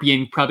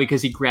Scorpion probably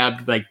because he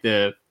grabbed like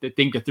the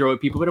thing to throw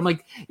at people. But I'm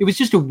like, it was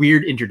just a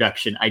weird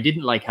introduction. I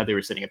didn't like how they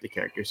were setting up the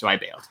character, so I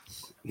bailed.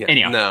 Yeah.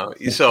 Anyhow. No.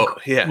 So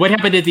yeah. What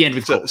happened at the end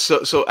with Cole?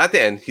 So at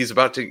the end, he's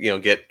about to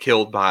get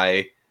killed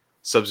by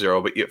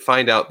Sub-Zero, but you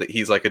find out that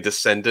he's like a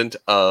descendant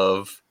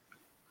of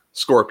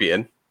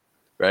Scorpion,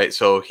 right?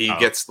 So he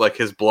gets like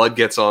his blood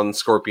gets on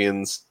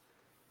Scorpion's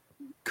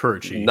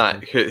Kurchi,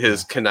 not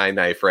his kunai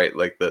knife, right?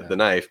 Like the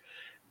knife,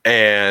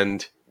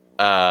 and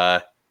all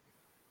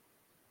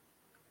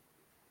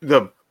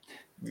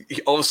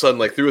of a sudden,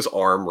 like through his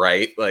arm,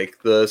 right?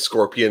 Like the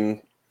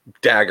Scorpion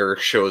dagger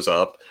shows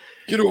up.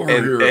 Get over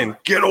here and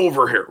get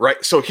over here,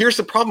 right? So here's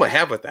the problem I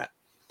have with that.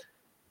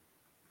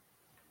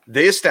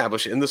 They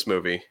established in this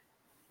movie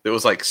it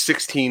was like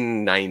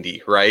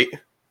 1690, right?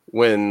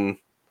 When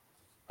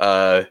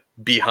Bihan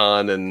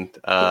and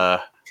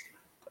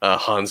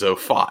Hanzo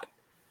fought,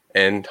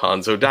 and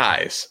Hanzo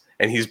dies,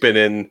 and he's been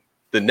in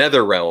the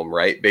Nether Realm,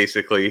 right?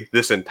 Basically,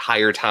 this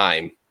entire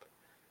time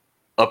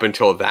up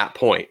until that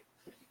point.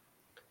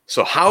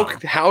 So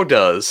how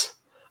does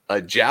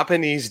a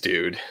Japanese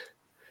dude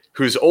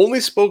who's only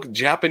spoke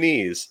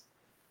Japanese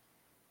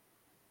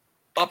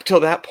up till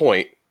that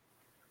point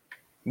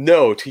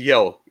know to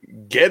yell,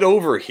 "Get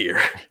over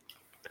here,"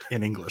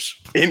 in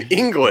English?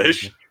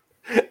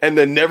 And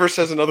then never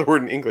says another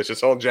word in English.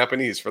 It's all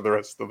Japanese for the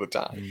rest of the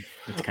time.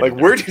 Like,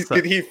 where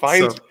did he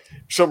find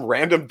some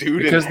random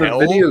dude in hell? Because the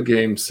video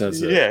game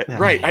says it. Yeah,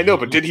 right. I know,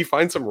 but did he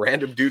find some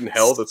random dude in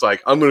hell that's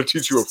like, I'm going to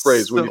teach you a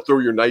phrase when you throw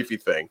your knifey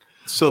thing?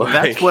 So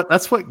like,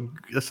 that's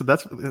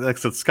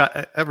what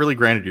Scott, I really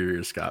grinded your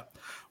ears, Scott.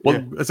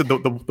 Well, I said the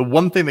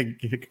one thing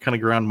that kind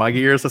of ground my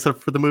gears, I said,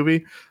 for the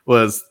movie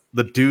was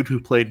the dude who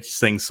played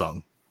Sing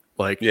Sung.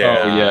 Like,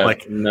 Yeah.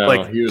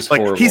 He was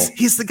like horrible.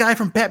 he's the guy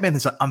from Batman.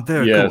 He's like, I'm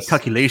very good with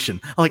calculation.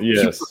 I'm like, he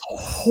Yes. was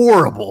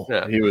horrible.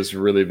 Yeah. He was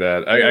really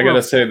bad. I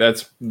gotta say,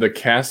 that's the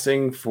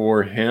casting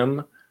for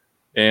him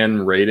and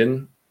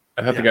Raiden.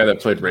 I thought the guy that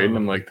played Raiden,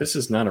 I'm like, this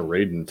is not a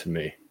Raiden to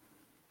me.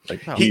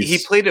 Like He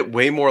played it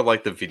way more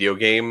like the video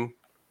game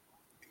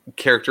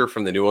character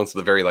from the new ones,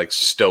 the very like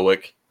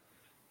stoic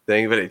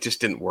thing, but it just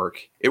didn't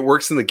work. It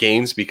works in the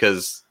games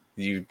because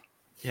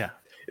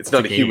it's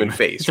not a human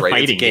face,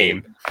 right? It's a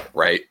game,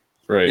 right?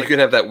 Right. You can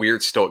have that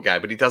weird stoic guy,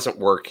 but he doesn't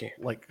work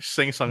Like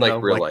sing song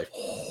like real life.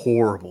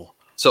 Horrible.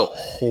 So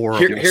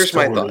Horrible. here's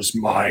my thought.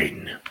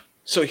 Mine.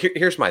 So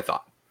here's my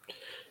thought.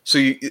 So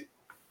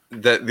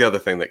the other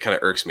thing that kind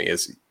of irks me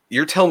is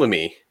you're telling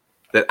me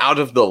that out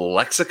of the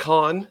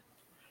lexicon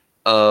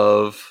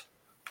of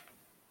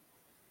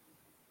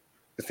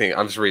the thing,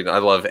 I'm just reading. I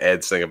love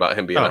Ed's thing about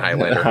him being a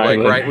Highlander. Like,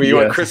 right? When you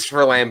want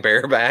Christopher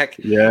Lambert back?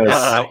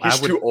 Yes. He's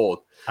too old.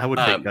 I would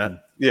take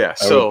that. Yeah.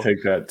 I So would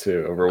take that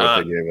too over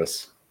what they gave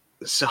us.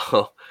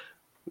 So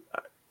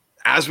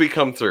as we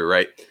come through,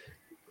 right?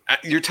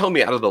 You're telling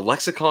me out of the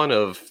lexicon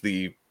of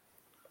the,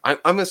 I'm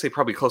going to say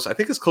probably close. I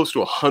think it's close to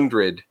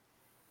 100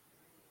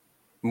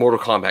 Mortal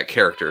Kombat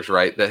characters,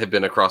 right? That have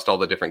been across all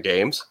the different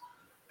games.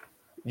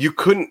 You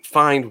couldn't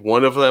find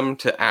one of them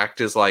to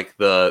act as like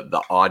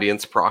the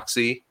audience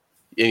proxy,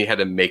 and you had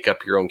to make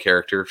up your own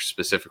character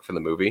specific for the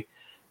movie.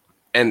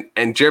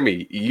 And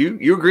Jeremy,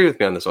 you agree with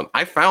me on this one.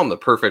 I found the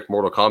perfect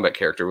Mortal Kombat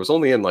character. It was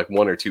only in like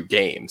one or two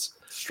games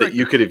that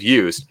you could have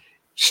used.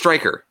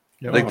 Stryker.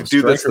 Like the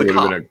dude that's the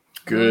cop.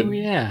 Good. Oh,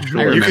 yeah.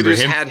 You could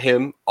just had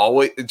him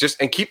always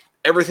and keep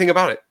everything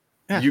about it.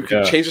 Yeah. You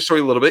could change the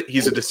story a little bit.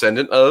 He's a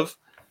descendant of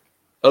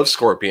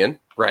Scorpion,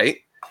 right?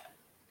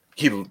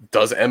 He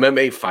does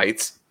MMA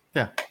fights.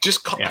 Yeah.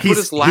 Just put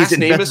his last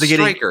name as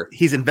Stryker.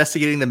 He's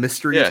investigating the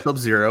mystery of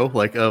Sub-Zero,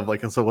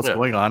 so what's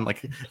going on?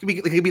 Like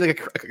it could be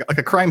like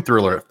a crime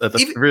thriller at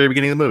the very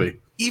beginning of the movie.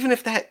 Even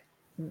if that,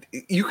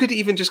 you could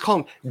even just call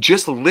him,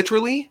 just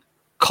literally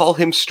call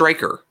him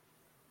Stryker,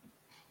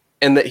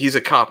 and that he's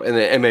a cop and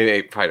an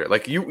MMA fighter.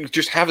 Like you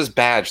just have his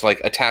badge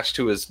like attached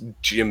to his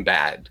gym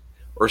bag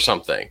or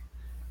something,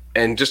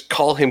 and just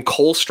call him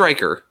Cole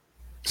Stryker.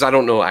 Because I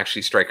don't know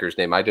actually Stryker's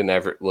name. I didn't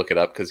ever look it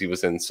up because he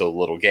was in so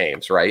little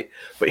games, right?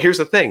 But here's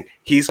the thing.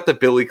 He's at the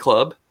Billy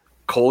Club.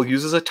 Cole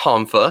uses a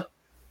Tonfa,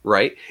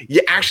 right? You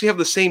actually have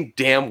the same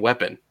damn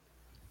weapon.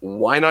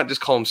 Why not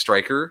just call him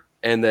Stryker?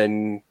 And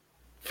then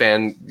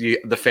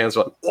the fans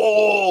are like,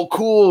 oh,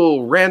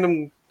 cool,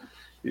 random,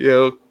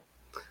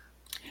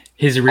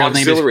 His real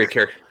auxiliary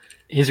character.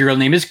 His real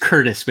name is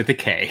Curtis with a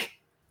K.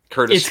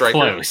 Curtis It's Stryker.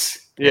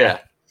 close.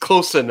 Yeah,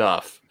 close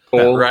enough.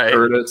 Cole right.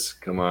 Curtis,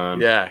 come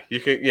on. Yeah, you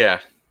can. Yeah.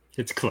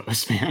 It's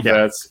close, man.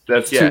 Yeah,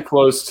 that's too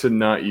close to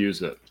not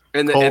use it.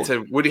 And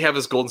said, would he have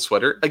his golden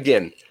sweater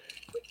again?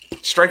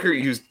 Stryker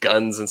used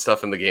guns and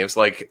stuff in the games.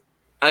 Like,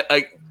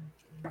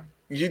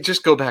 you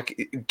just go back.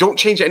 Don't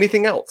change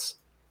anything else.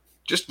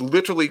 Just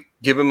literally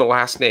give him a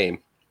last name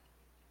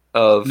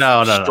of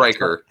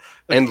Stryker,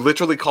 and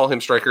literally call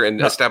him Stryker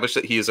and establish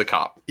that he is a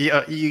cop.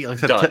 Yeah,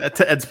 like I said,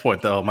 to Ed's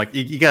point though, I'm like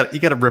you got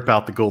to rip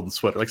out the golden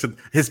sweater. Like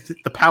I said,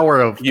 the power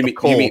of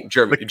Cole, you mean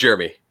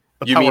Jeremy?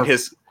 You mean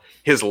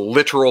his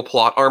literal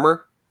plot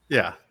armor?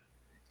 Yeah.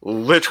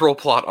 Literal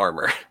plot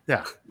armor.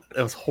 Yeah.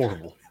 It was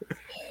horrible.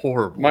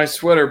 Horrible. My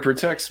sweater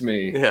protects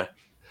me. Yeah.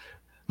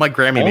 My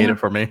Grammy made it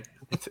for me.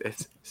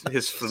 It's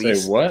his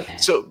fleece. Say what?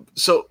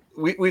 So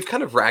we've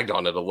kind of ragged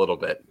on it a little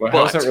bit. Well,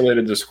 how's that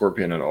related to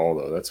Scorpion at all,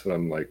 though? That's what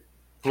I'm like.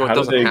 Well, how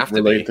do they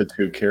relate the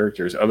two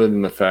characters, other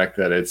than the fact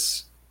that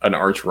it's an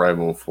arch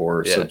rival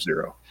for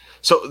Sub-Zero?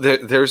 So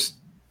there's.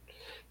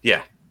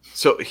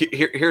 So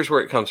here's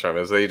where it comes from: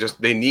 is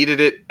they needed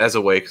it as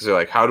a way because they're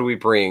like, how do we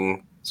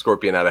bring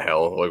Scorpion out of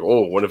hell? Like,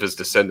 oh, one of his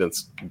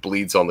descendants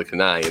bleeds on the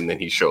Kanai, and then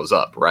he shows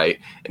up, right?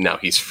 And now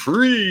he's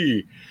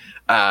free.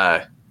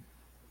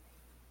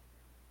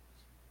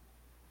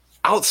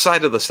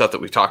 Outside of the stuff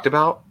that we've talked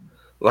about,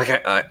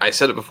 like I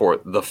said it before,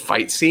 the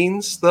fight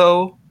scenes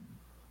though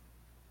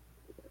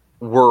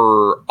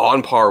were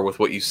on par with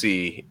what you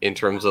see in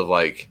terms of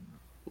like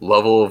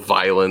level of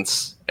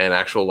violence and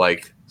actual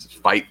like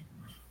fight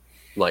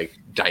like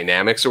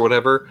dynamics or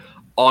whatever,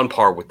 on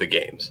par with the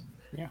games.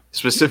 Yeah.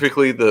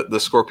 Specifically the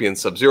Scorpion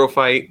Sub-Zero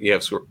fight. You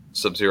have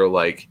Sub-Zero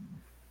like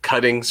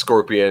cutting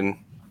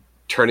Scorpion,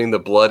 turning the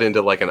blood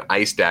into like an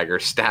ice dagger,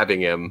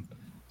 stabbing him,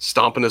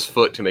 stomping his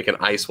foot to make an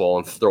ice wall,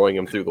 and throwing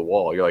him through the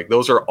wall. You're like,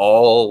 those are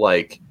all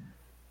like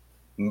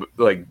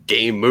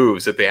game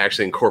moves that they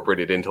actually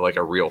incorporated into like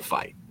a real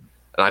fight.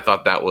 And I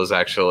thought that was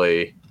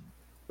actually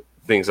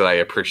things that I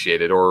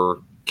appreciated.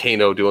 Or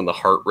Kano doing the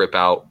heart rip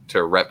out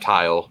to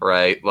Reptile,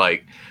 right?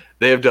 Like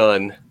they have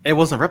done. It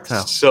wasn't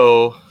Reptile.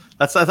 So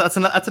that's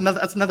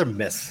another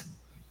miss.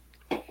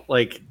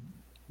 Like,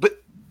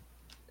 but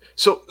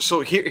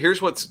so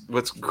here's what's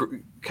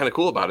kind of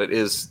cool about it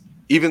is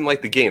even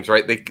like the games,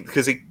 right?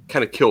 Because they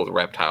kind of killed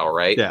Reptile,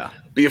 right? Yeah.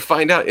 But you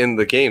find out in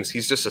the games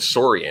he's just a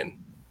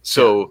Saurian.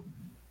 So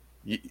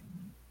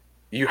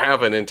you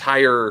have an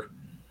entire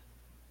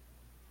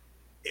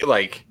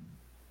like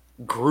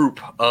group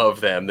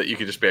of them that you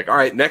could just be like, all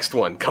right, next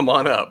one, come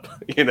on up.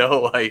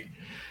 Like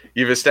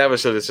you've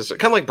established that it's just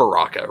kind of like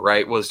Baraka,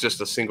 right? Was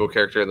just a single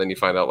character, and then you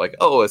find out like,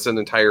 oh, it's an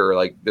entire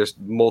like there's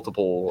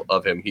multiple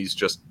of him. He's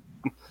just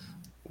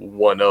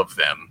one of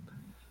them.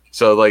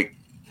 So like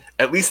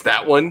at least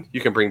that one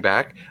you can bring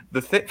back.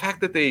 The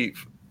fact that they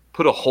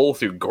put a hole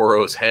through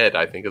Goro's head,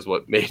 I think, is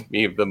what made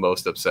me the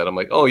most upset. I'm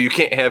like, oh, you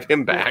can't have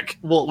him back.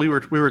 Well, we were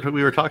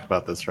talking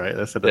about this, right?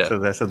 I said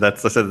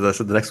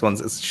the next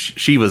one's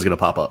Shiva's gonna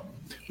pop up.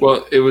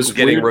 Well, it was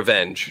Getting weird.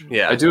 revenge.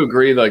 Yeah, I do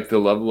agree. Like the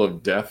level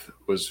of death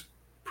was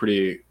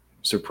pretty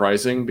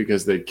surprising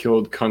because they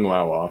killed Kung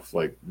Lao off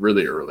like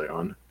really early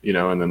on,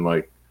 and then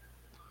like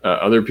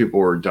other people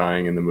were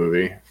dying in the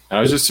movie. And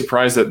I was just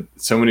surprised that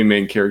so many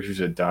main characters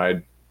had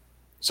died.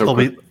 So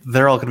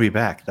they're all going to be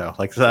back though.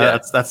 Like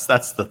that's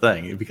the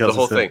thing, because the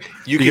whole thing.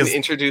 You can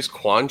introduce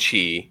Quan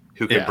Chi,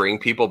 who can bring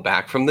people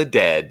back from the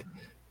dead.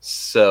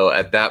 So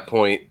at that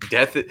point,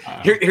 death.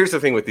 Here's the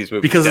thing with these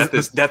movies: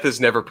 because death is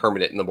never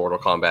permanent in the Mortal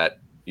Kombat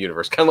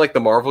universe. Kind of like the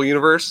Marvel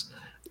universe.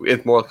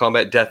 With Mortal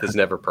Kombat, death is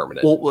never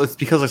permanent. Well, it's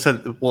because I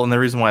said. Well, and the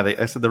reason why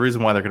the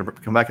reason why they're going to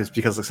come back is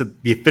because I said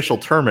the official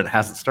tournament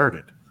hasn't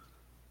started.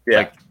 Yeah.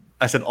 Like,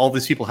 I said all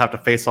these people have to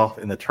face off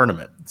in the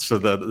tournament, so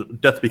the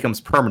death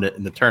becomes permanent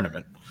in the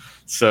tournament.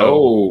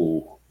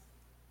 So,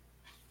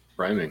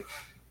 rhyming.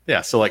 Yeah,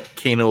 so like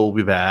Kano will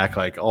be back,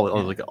 like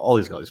all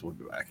these guys will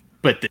be back,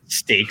 but the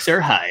stakes are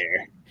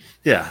higher.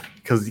 Yeah,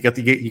 because you got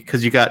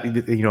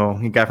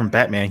the guy from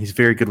Batman. He's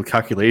very good with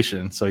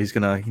calculation, so he's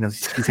gonna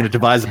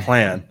devise a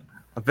plan.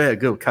 A very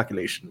good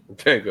calculation.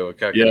 Very good with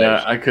calculation.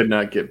 Yeah, I could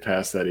not get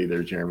past that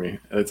either, Jeremy.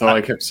 That's all I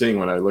kept seeing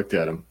when I looked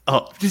at him.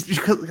 Oh, just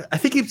because I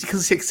think it's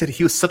because he said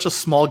he was such a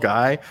small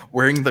guy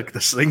wearing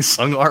the Sing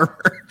Sung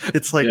armor.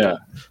 It's like,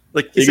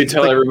 like you could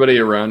tell everybody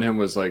around him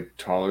was like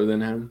taller than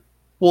him.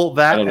 Well,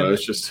 that I don't know.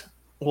 It's just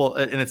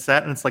and it's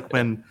that, and it's like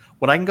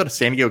when I can go to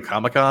San Diego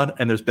Comic-Con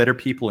and there's better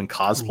people in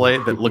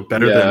cosplay that look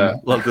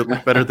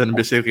better than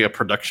basically a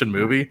production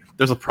movie.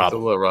 There's a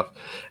problem. It's a little rough.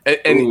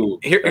 And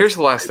here's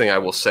the last thing I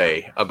will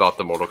say about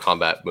the Mortal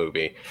Kombat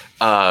movie.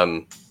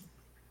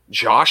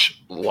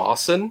 Josh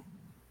Lawson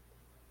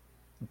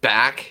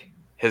back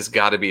has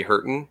got to be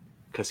hurting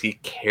because he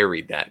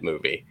carried that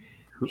movie.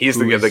 He's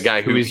the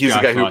guy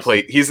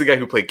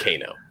who played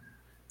Kano.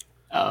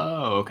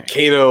 Oh,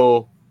 okay.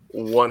 Kano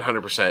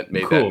 100%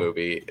 made that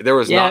movie. There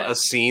was not a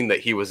scene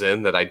that he was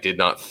in that I did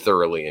not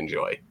thoroughly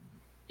enjoy.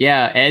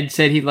 Yeah, Ed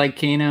said he liked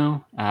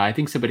Kano. I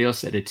think somebody else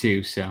said it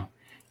too. So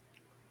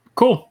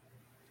cool.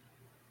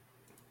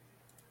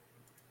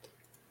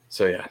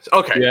 So yeah,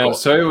 okay. Yeah, cool.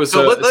 so it was.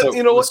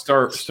 Let's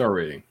start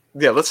rating.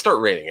 Yeah, let's start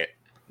rating it.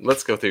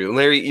 Let's go through.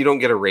 Larry, you don't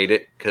get to rate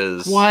it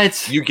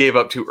because you gave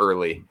up too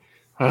early.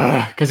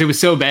 Because it was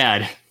so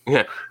bad.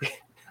 Yeah.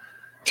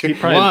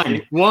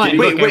 One.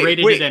 Look, I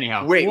rated it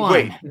anyhow. Wait.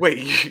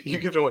 You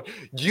give it one.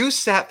 You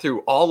sat through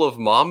all of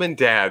Mom and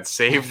Dad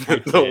Save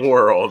the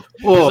World.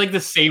 It was like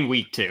the same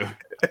week too.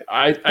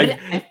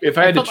 If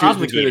I had to choose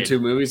between the two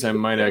movies, I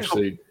might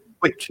actually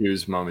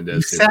choose Mom and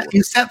Dad.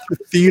 You sat through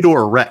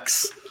Theodore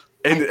Rex,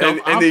 and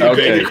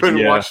you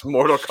couldn't watch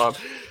Mortal Kombat.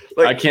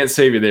 Like, I can't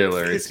save you there,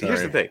 Larry.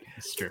 Here's the thing.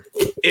 It's true.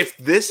 If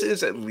this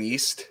is at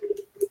least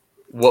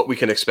what we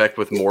can expect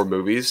with more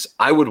movies,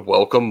 I would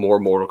welcome more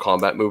Mortal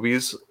Kombat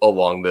movies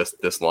along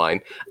this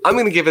line. I'm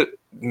going to give it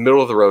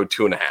middle of the road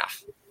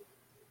 2.5.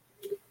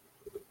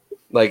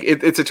 Like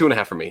it's a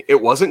 2.5 for me. It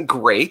wasn't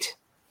great.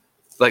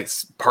 Like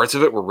parts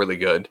of it were really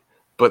good,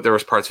 but there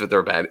was parts of it that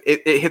were bad.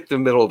 It hit the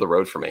middle of the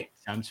road for me.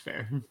 Sounds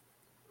fair.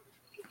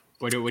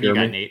 What do you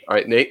got, Nate? All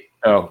right, Nate.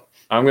 Oh,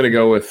 I'm going to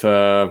go with.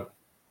 I'll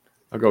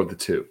go with the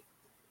 2.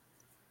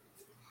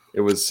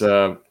 It was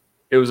a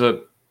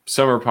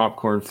summer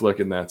popcorn flick,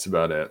 and that's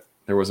about it.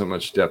 There wasn't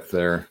much depth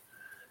there.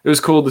 It was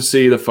cool to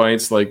see the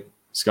fights. Like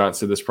Scott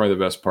said, that's probably the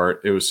best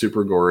part. It was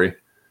super gory,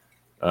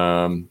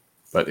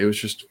 but it was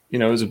just it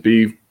was a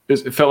B.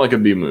 It felt like a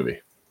B movie.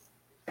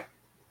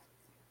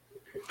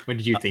 What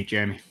did you think,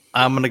 Jeremy?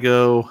 I'm gonna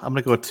go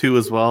a 2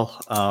 as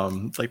well.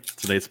 Like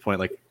today's point,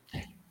 like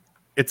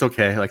it's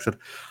okay. Like I said,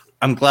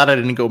 I'm glad I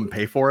didn't go and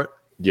pay for it.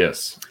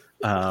 Yes.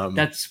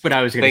 That's what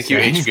I was going to say.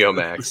 Thank you, HBO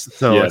Max.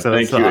 Thank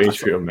you,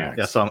 HBO Max.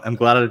 Yeah, so I'm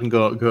glad I didn't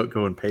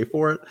go and pay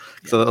for it.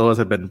 So otherwise,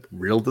 I've been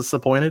real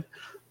disappointed.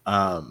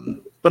 But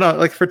no,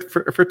 like for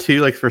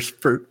 2, like for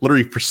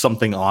literally for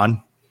something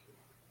on,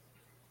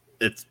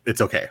 it's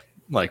okay.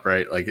 Like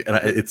right, like and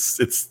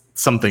it's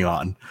something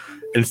on.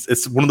 And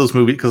it's one of those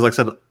movies because, like I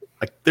said,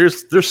 like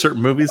there's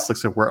certain movies like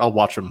I said where I'll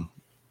watch them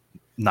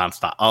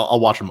nonstop. I'll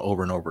watch them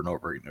over and over and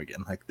over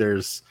again. Like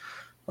there's.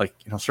 Like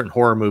certain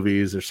horror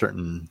movies, there's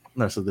certain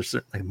like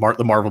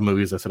the Marvel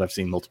movies I said I've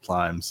seen multiple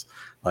times,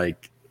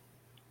 like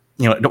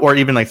or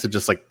even like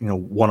just like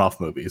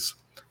one-off movies,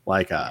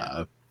 like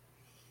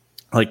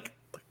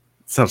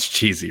sounds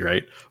cheesy,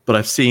 right? But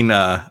I've seen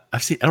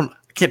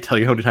I can't tell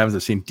you how many times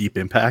I've seen Deep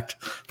Impact,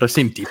 but I've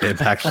seen Deep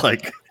Impact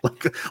like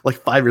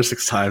 5 or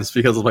 6 times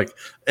because of like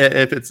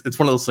if it's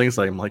one of those things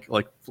I'm like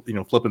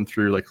flipping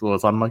through like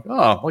what's on, I'm like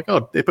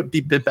oh they put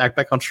Deep Impact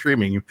back on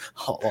streaming,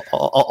 I'll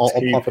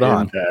pop it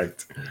on.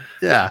 Impact.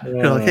 Yeah,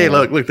 like hey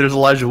look there's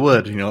Elijah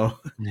Wood,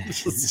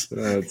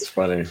 That's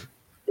funny.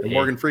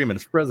 Morgan Freeman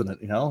is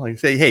president, like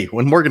say hey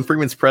when Morgan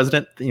Freeman's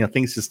president,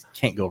 things just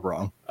can't go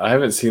wrong. I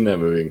haven't seen that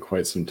movie in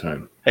quite some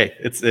time. Hey,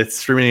 it's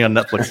streaming on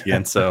Netflix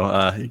again, so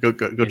go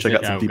check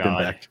out some Deep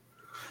Impact.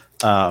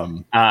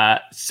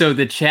 So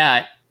the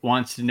chat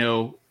wants to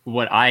know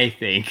what I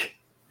think.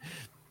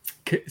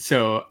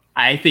 So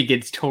I think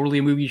it's totally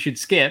a movie you should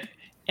skip,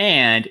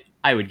 and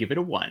I would give it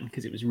a 1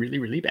 because it was really,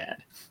 really bad.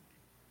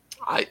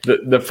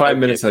 The 5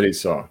 minutes that he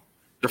saw.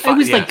 It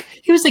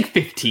was like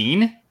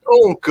 15.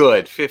 Oh,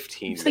 good.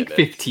 15. It's like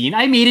 15.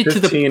 I made it to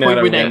the point out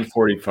of where that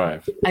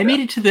 145. I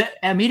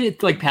made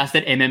it like past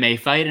that MMA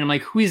fight, and I'm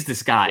like, who is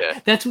this guy? Yeah.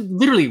 That's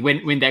literally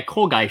when that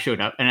Cole guy showed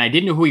up, and I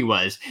didn't know who he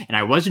was, and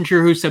I wasn't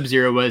sure who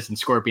Sub-Zero was and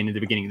Scorpion at the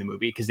beginning of the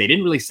movie because they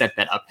didn't really set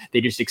that up.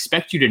 They just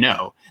expect you to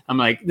know. I'm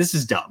like, this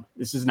is dumb.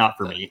 This is not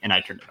for me, and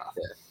I turned it off.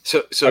 Yeah.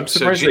 So I'm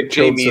surprised they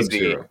killed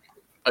Sub-Zero.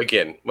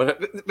 Again,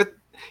 but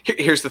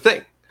here's the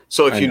thing.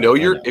 So if you know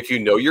your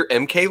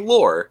MK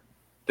lore,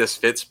 this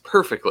fits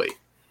perfectly.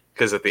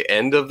 Because at the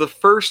end of the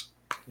first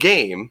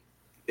game,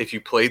 if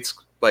you played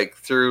like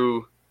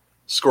through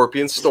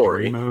Scorpion's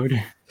story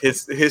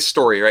his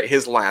story, right,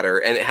 his ladder,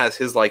 and it has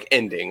his like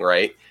ending,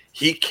 right?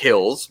 He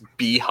kills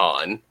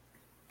Bihan.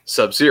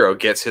 Sub-Zero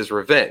gets his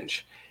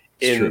revenge.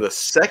 In the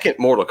second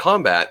Mortal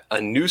Kombat,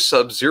 a new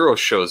Sub-Zero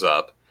shows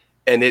up,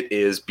 and it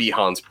is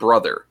Bihan's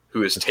brother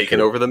who has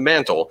taken over the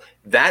mantle.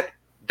 That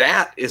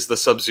is the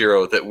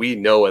Sub-Zero that we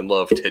know and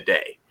love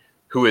today,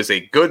 who is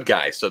a good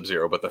guy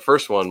Sub-Zero, but the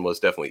first one was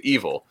definitely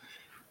evil.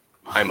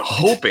 I'm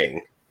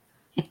hoping,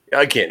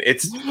 again,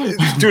 it's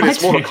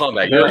Mortal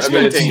Kombat.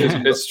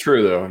 It's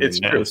true though. It's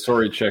true. The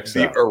story checks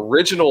out. The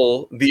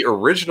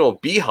original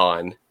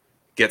Bihan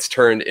gets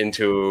turned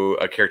into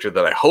a character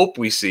that I hope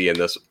we see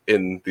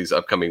in these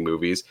upcoming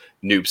movies,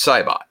 Noob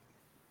Saibot,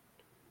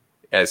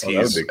 as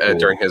he's cool.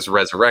 During his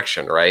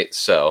resurrection, right?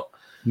 So.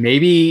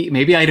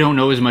 Maybe I don't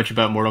know as much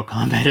about Mortal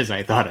Kombat as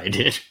I thought I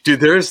did. Dude,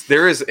 there is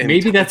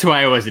maybe that's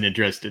why I wasn't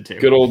interested too.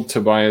 Good old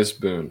Tobias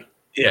Boone.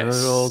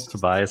 Yes. Good old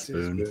Tobias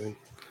Boone.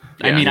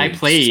 Yeah, I mean, I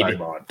played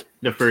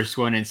the first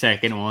one and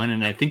second one,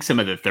 and I think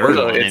some of the third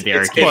one in the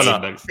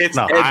arcade.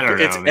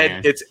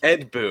 It's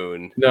Ed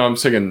Boone. No, I'm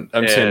saying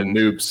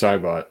Noob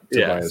Saibot,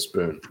 Tobias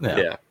Boone.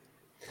 Yeah.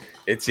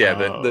 It's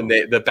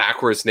the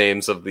backwards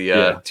names of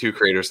the two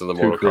creators of the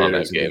Mortal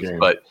Kombat games,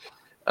 but.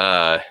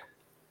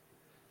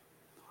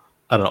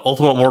 I don't know.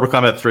 Ultimate Mortal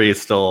Kombat 3 is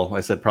still,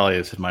 I said, probably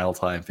is my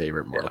all-time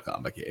favorite Mortal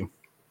Kombat game.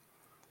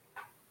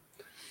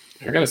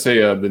 I gotta say,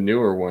 the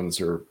newer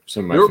ones are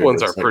some of my newer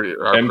favorites. Ones are pretty.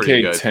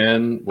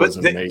 MK10 was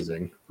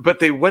amazing,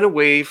 but they went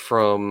away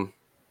from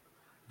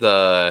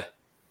the.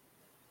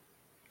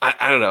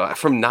 I don't know.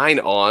 From 9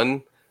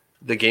 on,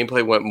 the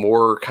gameplay went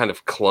more kind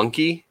of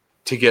clunky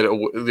to get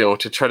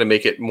to try to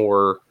make it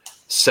more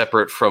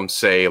separate from,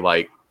 say,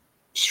 like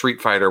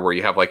Street Fighter, where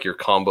you have like your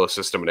combo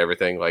system and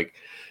everything. Like,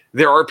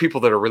 there are people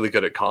that are really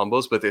good at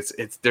combos, but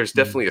there's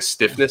definitely a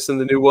stiffness in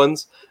the new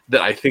ones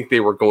that I think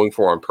they were going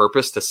for on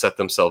purpose to set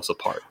themselves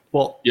apart.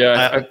 Well,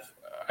 yeah,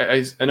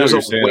 I know what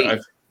you're saying.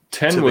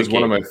 10 was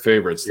one of my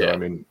favorites, though. Yeah. I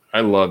mean,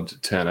 I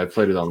loved 10. I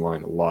played it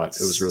online a lot.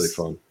 It was really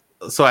fun.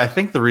 So I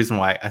think the reason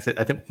why I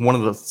think one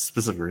of the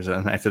specific reasons,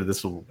 and I said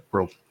this will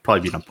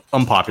probably be an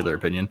unpopular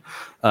opinion.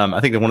 I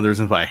think that one of the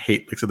reasons why I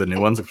hate the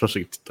new ones,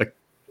 especially like.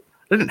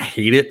 I didn't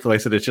hate it, but I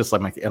said it's just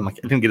like I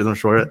didn't get as much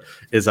for it.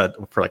 Is that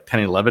for like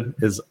 10 and 11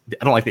 is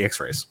I don't like the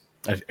X-rays.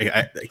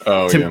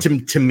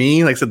 To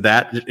me, like I said,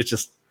 that it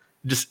just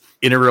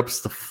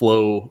interrupts the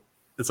flow.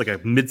 It's like a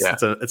mid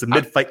it's a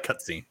mid fight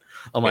cutscene.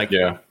 I'm like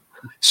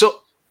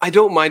So I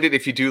don't mind it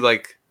if you do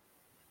like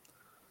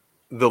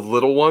the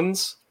little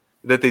ones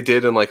that they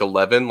did in like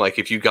 11. Like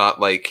if you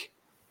got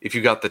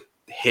the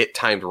hit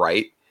timed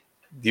right.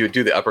 You would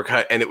do the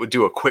uppercut and it would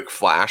do a quick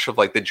flash of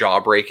like the jaw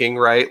breaking,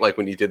 right? Like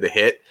when you did the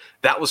hit,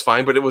 that was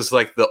fine, but it was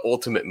like the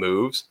ultimate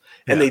moves.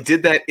 And they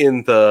did that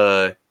in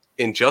the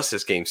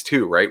Injustice games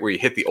too, right? Where you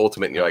hit the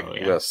ultimate and you're like, I'm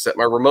going to set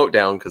my remote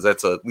down because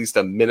that's at least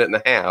a minute and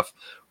a half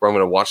where I'm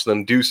going to watch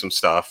them do some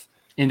stuff.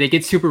 And they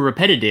get super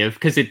repetitive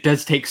because it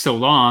does take so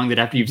long that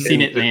after you've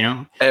seen it,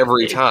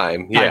 every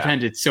time. Five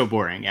times it's so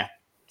boring. Yeah.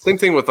 Same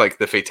thing with like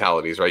the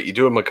fatalities, right? You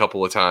do them a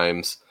couple of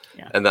times.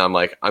 Yeah. And then I'm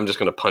like, I'm just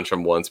going to punch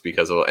him once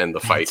because it'll end the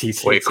fight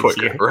way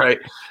quicker, right?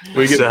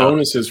 We get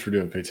bonuses for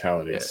doing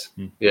fatalities.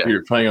 Yeah. If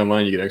you're playing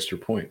online, you get extra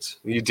points.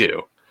 You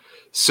do.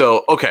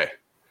 So, okay.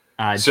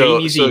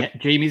 Jamie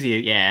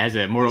has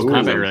a Mortal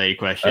Kombat related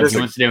question. He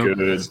wants to know.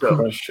 Good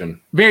question.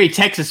 Very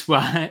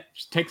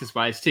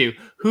Texas-wise too.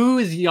 Who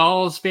is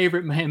y'all's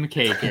favorite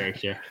MK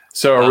character?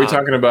 So, are we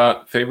talking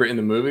about favorite in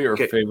the movie or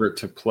favorite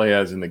to play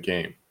as in the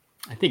game?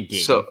 I think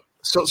game. So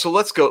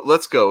let's go.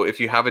 Let's go. If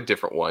you have a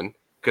different one.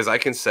 Because I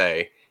can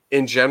say,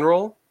 in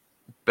general,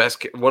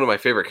 one of my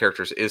favorite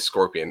characters is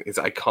Scorpion. It's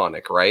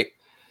iconic, right?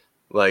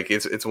 Like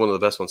it's one of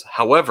the best ones.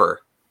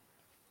 However,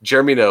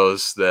 Jeremy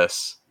knows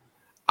this.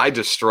 I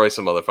destroy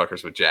some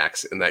motherfuckers with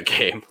Jax in that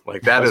game.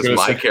 Like that is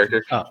my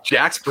character. Oh.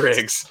 Jax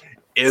Briggs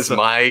is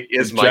my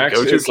Jax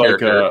go-to is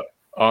character. Like a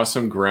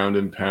awesome ground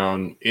and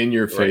pound in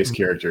your face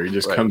character. He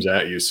just comes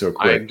at you so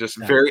quick.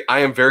 I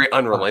am very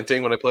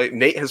unrelenting when I play.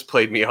 Nate has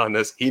played me on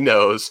this. He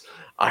knows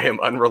I am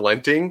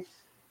unrelenting,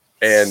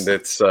 and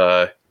it's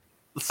my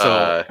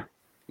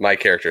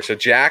character. So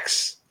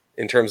Jax,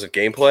 in terms of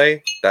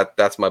gameplay,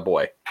 that's my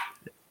boy.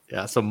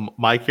 Yeah. So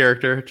my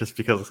character, just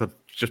because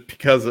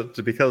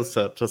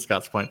to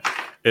Scott's point,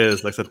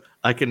 is like I said,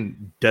 I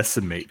can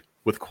decimate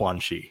with Quan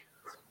Chi.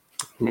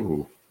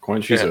 Ooh, Quan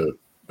Chi's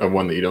a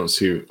one that you don't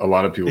see a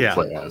lot of people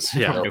play as.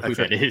 I don't know who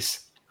that is.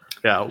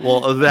 Yeah,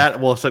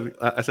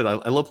 I said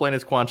I love playing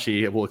as Quan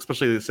Chi. Well,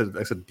 especially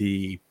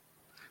the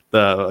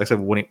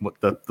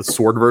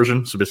sword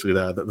version. So basically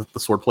the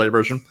sword play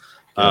version.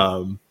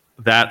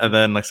 That, and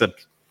then like I said,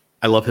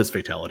 I love his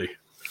fatality.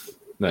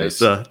 Nice.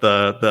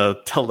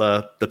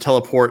 The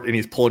teleport, and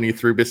he's pulling you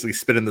through, basically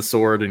spinning the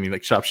sword, and he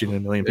like chops you in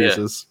a million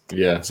pieces.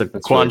 Yeah. So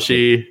Quan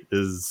Chi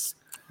is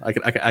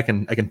I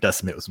can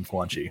decimate with some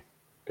Quan Chi.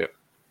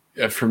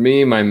 Yeah, for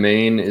me, my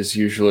main is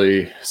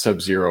usually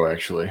Sub-Zero,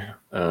 actually,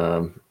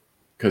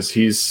 because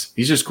he's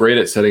just great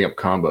at setting up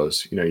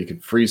combos. You know, you can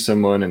freeze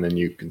someone, and then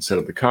you can set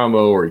up the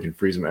combo, or you can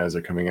freeze them as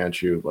they're coming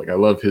at you. Like, I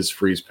love his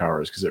freeze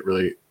powers because it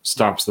really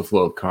stops the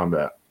flow of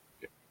combat.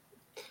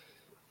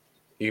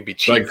 You can be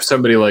cheap. Like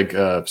somebody like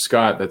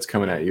Scott that's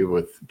coming at you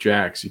with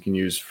Jax, you can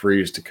use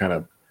freeze to kind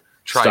of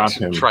try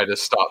to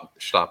stop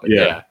it.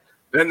 Yeah.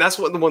 And that's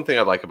the one thing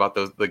I like about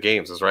the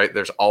games is, right,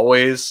 there's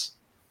always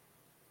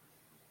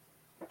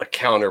a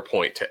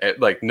counterpoint to it.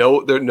 Like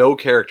no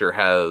character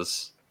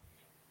has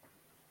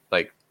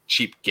like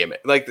cheap gimmick.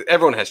 Like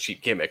everyone has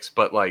cheap gimmicks,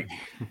 but like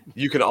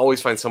you can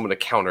always find someone to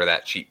counter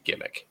that cheap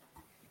gimmick.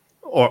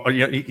 Or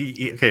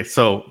okay,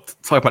 so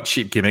talk about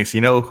cheap gimmicks.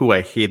 You know who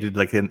I hated,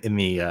 like in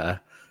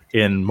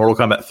Mortal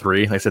Kombat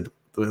 3? Like I said,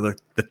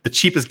 the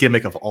cheapest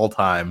gimmick of all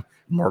time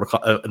in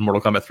Mortal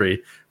Kombat 3,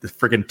 the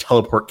freaking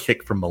teleport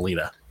kick from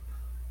Melina.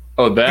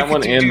 Oh, that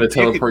one and the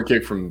teleport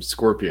kick from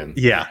Scorpion.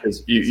 Yeah.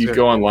 Because you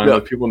go online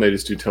with people and they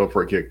just do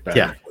teleport kick back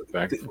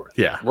and forth.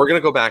 Yeah. We're going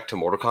to go back to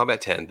Mortal Kombat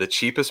 10. The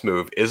cheapest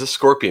move is a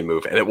Scorpion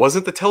move, and it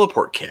wasn't the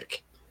teleport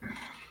kick.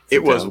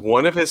 It was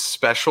one of his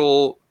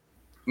special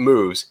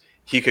moves.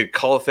 He could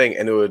call a thing,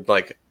 and it would,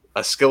 like,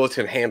 a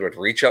skeleton hand would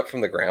reach up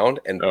from the ground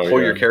and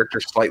pull your character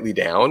slightly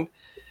down.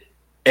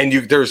 And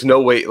there's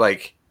no way,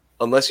 like,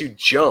 unless you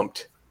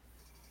jumped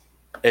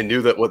and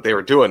knew that what they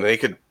were doing, they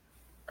could,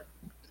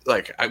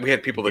 like, we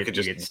had people that could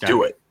just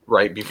do it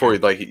right before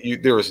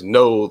there was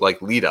no like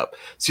lead up,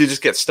 so you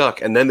just get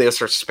stuck, and then they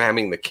start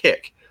spamming the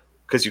kick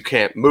because you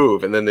can't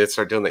move, and then they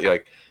start doing that. You're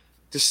like,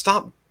 just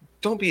stop!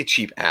 Don't be a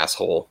cheap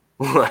asshole.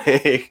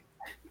 Like,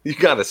 you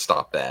got to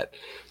stop that.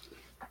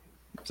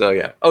 So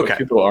yeah, okay. But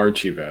people are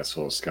cheap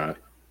assholes, Scott.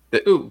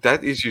 That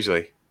is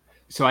usually.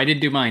 So I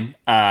didn't do mine.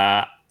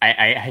 I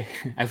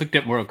looked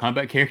at Mortal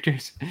Kombat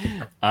characters.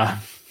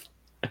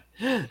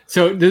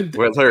 So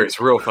Larry's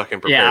real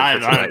fucking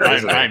prepared.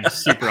 Yeah, I'm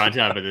super on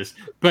top of this.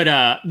 But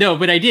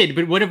but I did.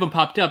 But one of them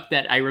popped up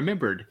that I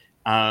remembered.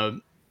 I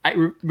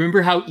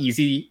remember how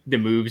easy the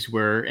moves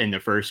were in the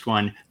first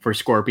one for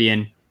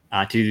Scorpion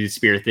to do the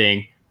spear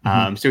thing.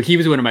 So he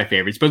was one of my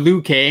favorites. But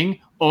Liu Kang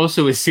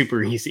also is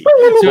super easy.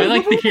 So I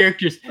like the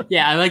characters.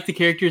 Yeah, I like the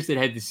characters that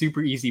had the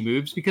super easy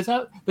moves because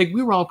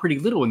we were all pretty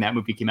little when that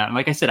movie came out. And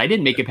like I said, I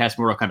didn't make it past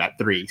Mortal Kombat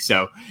 3.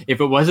 So if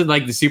it wasn't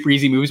like the super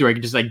easy moves where I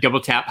could just like double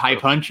tap high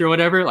punch or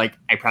whatever, like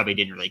I probably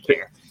didn't really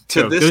care.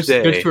 Those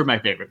two were my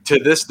favorite. To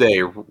this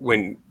day,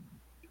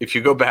 if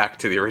you go back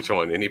to the original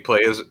one and you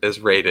play as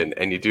Raiden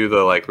and you do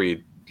the like where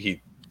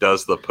he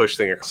does the push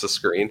thing across the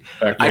screen,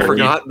 I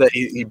forgot that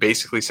he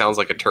basically sounds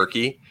like a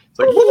turkey. It's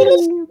like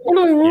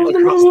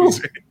across the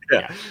screen.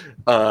 Yeah.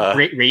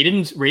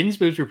 Raiden's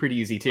moves were pretty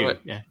easy too.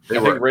 Yeah. I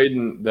think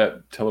Raiden,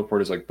 that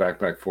teleport is like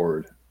back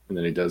forward, and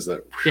then he does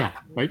that. Yeah.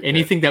 Right.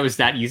 Anything that was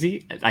that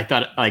easy, I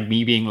thought, like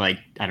me being like,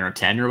 I don't know,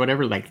 10 or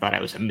whatever, like thought I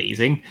was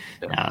amazing.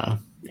 Yeah.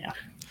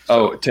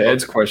 Oh, to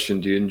Ed's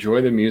question, do you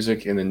enjoy the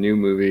music in the new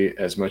movie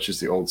as much as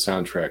the old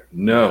soundtrack?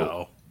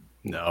 No.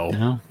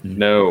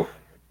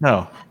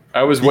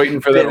 I was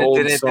waiting for that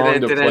old song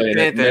to play, and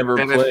it never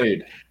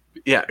played.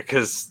 Yeah,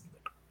 because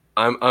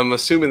I'm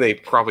assuming they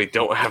probably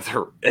don't have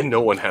and no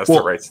one has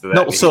the rights to that.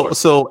 No,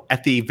 so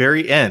at the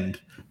very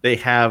end, they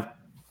have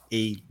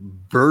a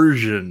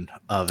version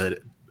of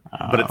it,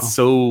 but it's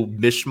so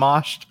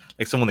mishmashed.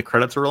 Like, so when the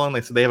credits are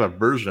rolling, they have a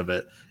version of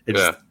it.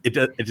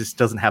 It just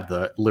doesn't have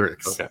the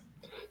lyrics. Okay,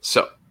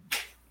 so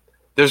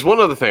there's one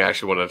other thing I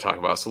actually wanted to talk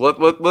about. So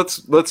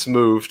let's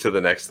move to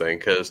the next thing,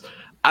 because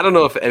I don't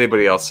know if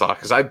anybody else saw,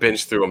 because I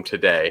binged through them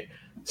today.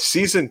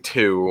 Season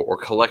 2 or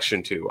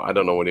Collection 2, I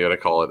don't know what you're gonna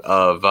call it,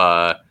 of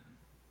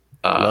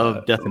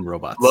Love, Death, and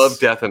Robots. Love,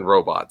 Death, and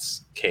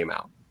Robots came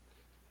out.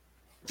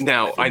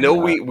 Now I know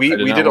we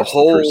did a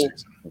whole.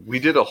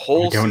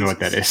 I don't know what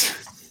that is.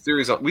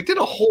 series on. We did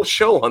a whole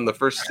show on the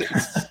first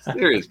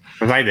series.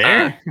 Was I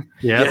there?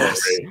 Yeah.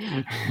 Yes.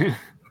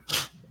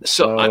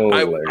 So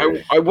I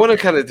want to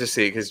kind of just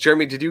see, because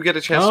Jeremy, did you get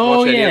a chance to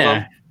watch any of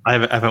them? I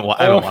haven't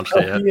watched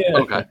it yet. Yeah.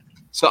 Okay.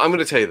 So I'm going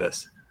to tell you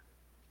this.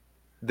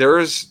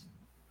 There's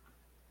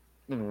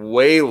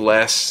way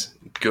less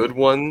good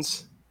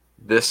ones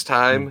this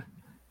time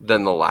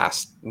than the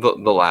last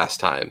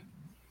time.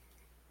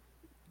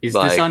 Is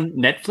this on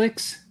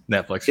Netflix?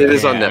 Netflix. It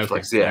is on Yeah,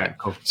 Netflix, okay. yeah. All right,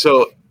 cool.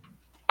 So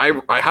I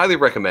highly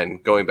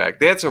recommend going back.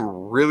 They had some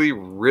really,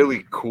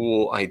 really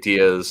cool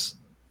ideas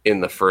in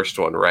the first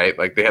one, right?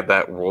 Like they had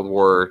that World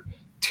War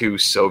II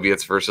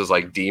Soviets versus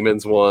like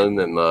demons one,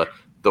 and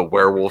the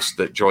werewolves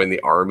that joined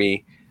the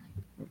army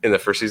in the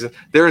first season.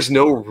 There is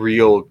no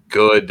real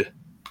good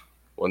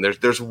one.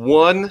 There's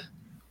one.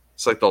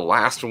 It's like the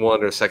last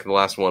one or second to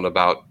last one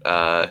about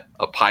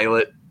a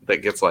pilot that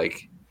gets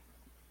like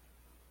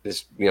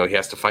this. He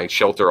has to find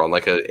shelter on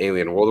like an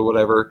alien world or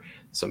whatever.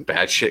 Some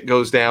bad shit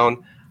goes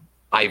down.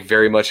 I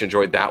very much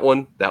enjoyed that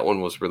one. That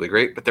one was really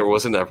great, but there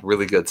wasn't a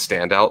really good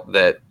standout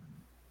that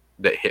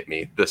hit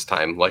me this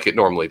time like it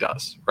normally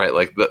does, right?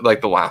 Like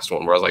the last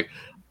one where I was like,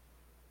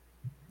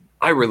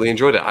 I really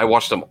enjoyed it. I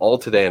watched them all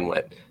today and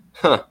went,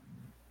 huh,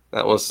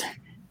 that was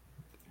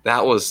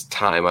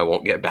time I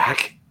won't get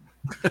back.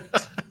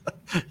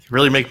 You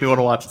really make me want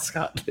to watch it,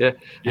 Scott. Yeah.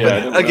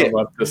 Yeah, I don't know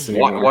about this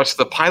anymore. Watch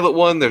the pilot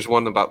one. There's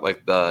one about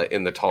like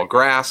in the tall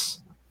grass.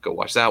 Go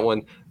watch that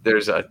one.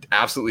 There's a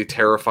absolutely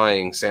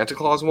terrifying Santa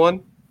Claus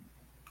one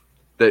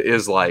that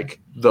is like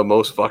the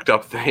most fucked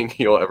up thing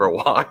you'll ever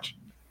watch.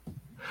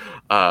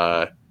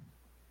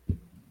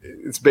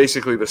 It's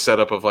basically the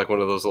setup of like one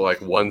of those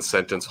like one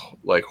sentence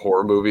like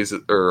horror movies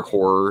or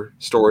horror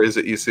stories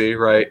that you see,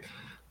 right?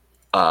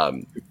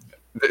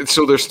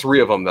 So there's 3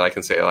 of them that I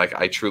can say like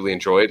I truly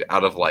enjoyed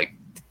out of like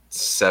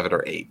 7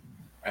 or 8.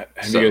 Have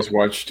you guys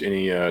watched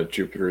any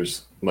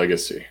Jupiter's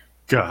Legacy?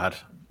 God.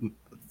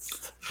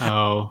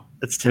 Oh,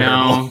 It's terrible.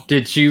 no!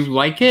 Did you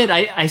like it?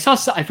 I saw.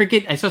 I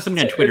forget. I saw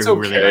something on Twitter It's who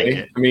really liked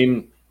it. I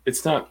mean,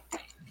 it's not.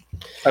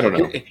 I don't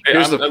know.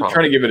 Here's the I'm problem.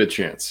 trying to give it a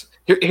chance.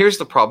 Here's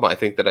the problem I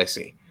think that I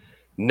see.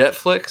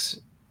 Netflix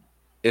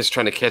is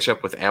trying to catch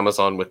up with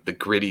Amazon with the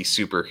gritty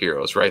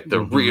superheroes, right? The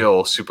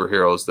real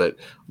superheroes that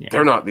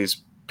they're not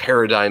these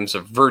paradigms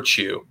of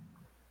virtue.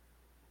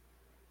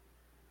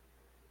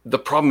 The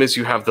problem is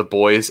you have The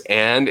Boys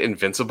and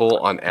Invincible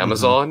on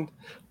Amazon,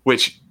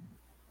 which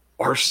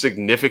are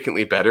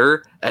significantly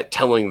better at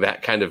telling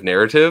that kind of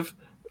narrative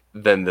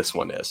than this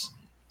one is.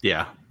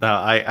 Yeah.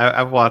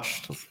 I've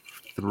watched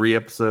 3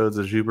 episodes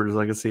of Jupiter's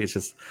Legacy.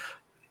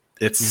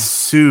 It's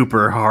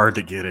super hard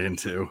to get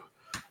into.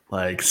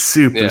 Like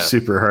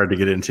super hard to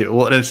get into.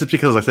 Well, and it's just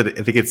because I said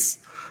I think it's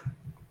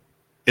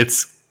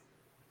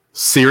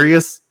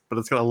serious, but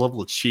it's got a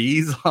level of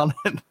cheese on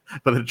it.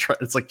 But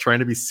it's like trying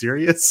to be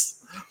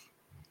serious.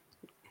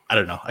 I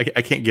don't know.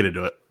 I can't get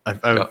into it. I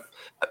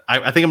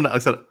think I'm gonna. Like I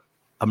said,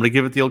 I'm gonna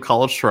give it the old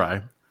college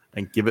try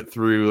and give it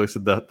through. Like I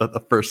said,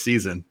 the first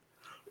season.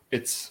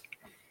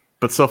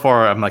 But so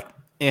far I'm like,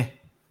 eh.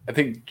 I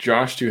think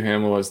Josh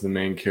Duhamel as the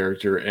main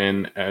character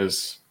and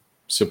as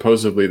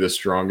supposedly the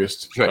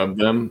strongest of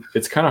them,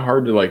 it's kind of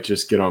hard to like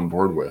just get on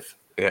board with.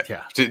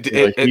 Yeah. He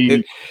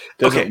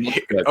doesn't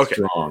look that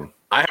strong.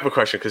 I have a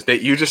question because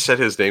Nate, you just said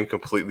his name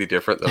completely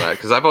different than I,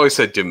 because I've always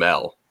said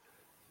Dumel.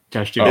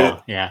 Josh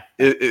Duhamel, yeah.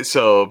 But is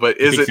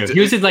it? So. He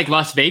was in like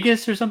Las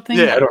Vegas or something.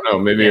 Yeah, I don't know.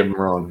 Maybe I'm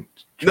wrong.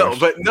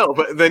 But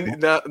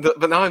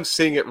now I'm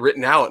seeing it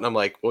written out, and I'm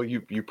like, well,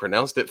 you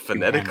pronounced it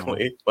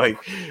phonetically,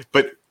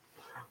 but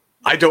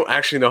I don't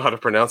actually know how to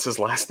pronounce his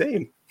last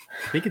name.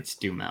 I think it's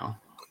Dumel.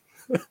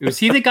 Was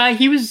he the guy?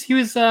 He was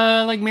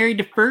like married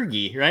to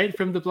Fergie, right,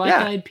 from the Black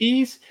Eyed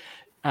Peas.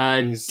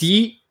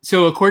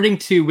 So according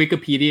to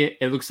Wikipedia,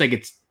 it looks like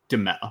it's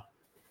Dumel.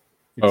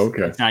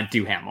 Okay. It's not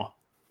Duhamel.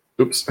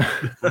 Oops.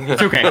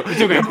 It's okay.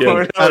 It's okay.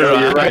 Yeah. I don't know.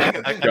 You're right.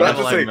 I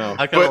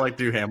kind of like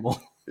Duhamel.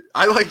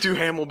 I like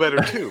Duhamel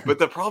better too, but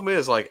the problem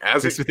is like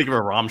as Makes me think of a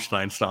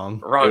Rammstein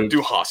song.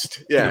 Du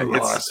hast. Yeah,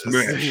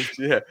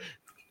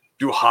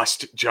 Du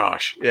hast,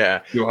 Josh.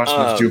 Yeah. Du hast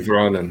mich zu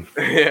verraten.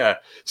 Yeah.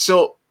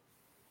 So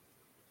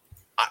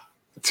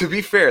to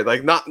be fair,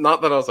 like not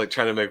that I was like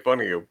trying to make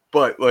fun of you,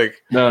 but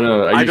like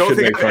no, I don't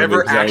think I've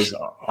ever actually.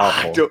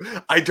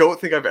 I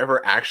don't think I've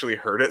ever actually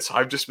heard it. So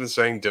I've just been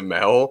saying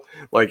Demel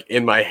like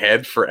in my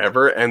head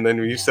forever. And then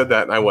when you said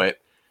that, and I went,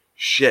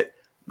 shit,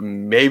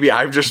 maybe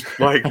I've just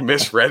like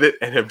misread it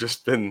and have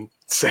just been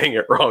saying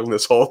it wrong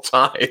this whole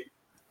time.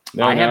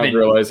 Now I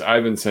realized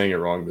I've been saying it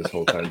wrong this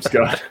whole time,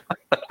 Scott.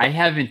 I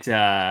haven't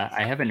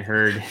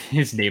heard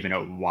his name in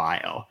a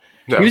while.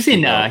 No, he was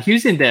in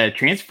the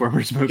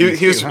Transformers movie.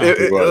 He was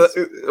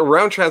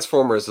around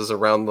Transformers is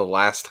around the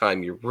last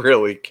time you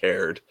really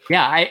cared.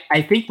 Yeah,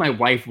 I think my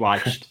wife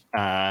watched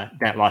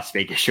that Las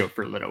Vegas show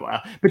for a little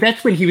while, but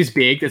that's when he was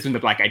big. That's when the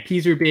Black Eyed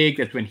Peas were big.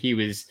 That's when he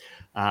was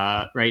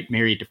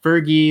married to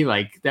Fergie.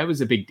 Like that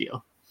was a big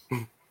deal.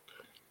 All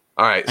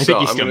right, so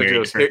I'm going to do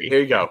this. Here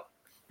you go.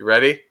 You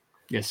ready?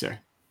 Yes, sir.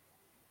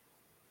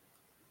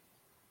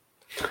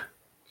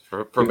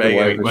 For The wife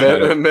Megan. was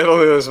shout out. Middle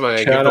name is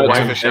Megan. Shout Give the out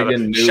wife to a shout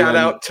Megan out. Newland. Shout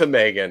out to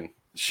Megan.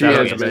 She Shout out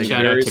has to been Megan. Shout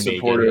out very to Megan.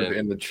 supportive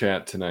in the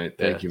chat tonight.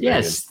 Thank you, Megan.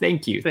 Yes,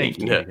 thank you. Thank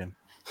you, Yeah. Megan.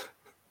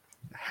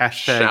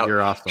 Hashtag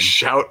you're awesome.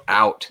 Shout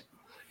out.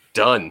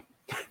 Done.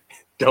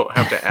 Don't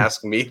have to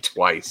ask me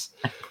twice.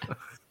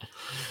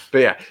 But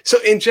yeah, so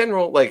in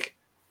general, like,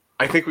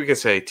 I think we could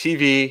say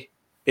TV,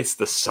 it's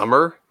the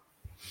summer.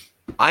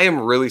 I am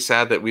really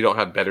sad that we don't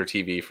have better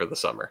TV for the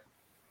summer.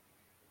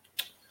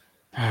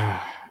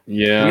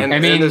 Yeah. And, I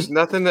mean- and there's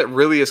nothing that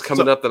really is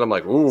coming up that I'm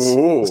like,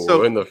 ooh,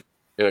 so-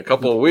 in a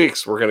couple of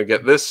weeks, we're going to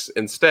get this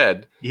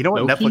instead. You know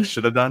what Loki? Netflix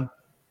should have done?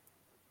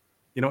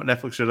 You know what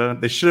Netflix should have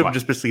done? They should have What?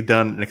 just basically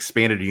done an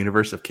expanded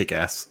universe of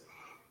Kick-Ass.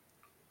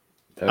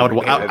 That'd I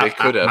would. be- Yeah, they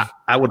could have.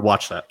 I would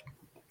watch that.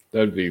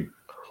 That'd be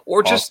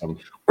Or just awesome.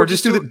 Or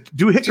just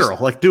do Hit Girl,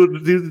 like do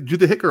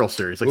the Hit Girl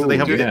series. Like so they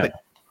have Ooh, yeah.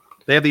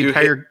 they have the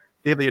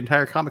Do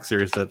entire comic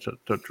series to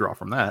draw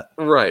from that.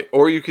 right.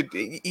 Or you could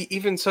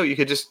even so you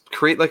could just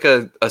create like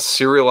a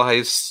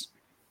serialized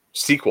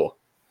sequel.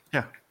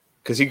 Yeah.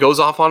 Because he goes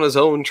off on his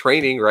own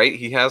training, right?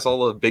 He has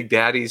all of Big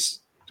Daddy's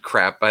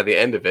crap by the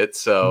end of it.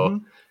 So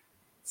Mhm.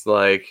 it's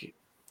like,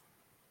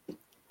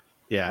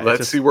 Yeah,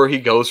 let's see where he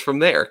goes from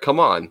there. Come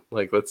on.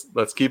 Like,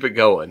 let's keep it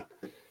going.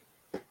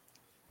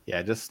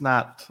 Yeah, just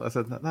not. I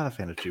said not a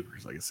fan of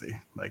Jupiter's Legacy.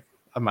 Like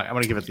I'm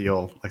gonna give it the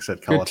old, like I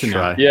said, call Good it to a know.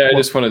 try. Yeah, I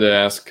just wanted to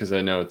ask because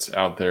I know it's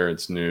out there,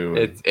 it's new.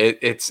 and-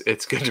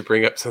 It's good to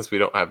bring up since we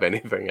don't have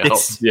anything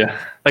else. It's yeah.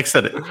 like I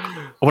said,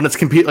 when it's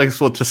compete, like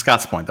so to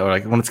Scott's point though,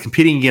 like when it's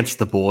competing against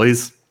the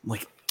boys,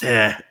 like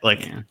Yeah.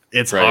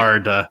 it's Right.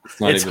 hard to.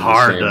 not It's even the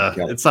hard same. to.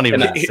 Yeah. It's not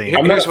even And the same. Here-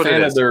 I'm not here's a what it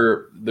fan is.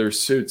 of their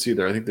suits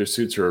either. I think their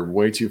suits are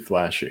way too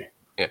flashy.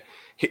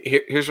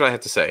 Here's what I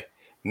have to say.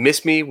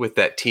 Miss me with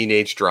that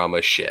teenage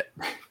drama shit.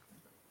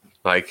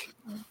 Like,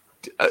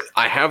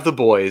 I have the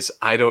boys.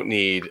 I don't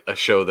need a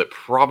show that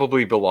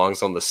probably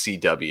belongs on the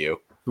CW.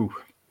 Ooh.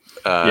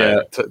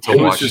 To It was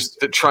watch, just-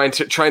 trying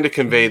to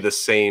convey the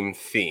same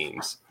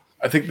themes.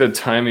 I think the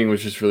timing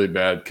was just really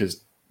bad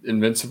because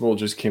Invincible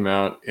just came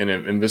out and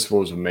Invincible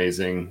was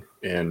amazing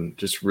and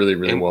just really,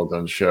 really And- well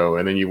done show.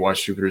 And then you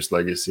watch Jupiter's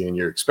Legacy and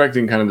you're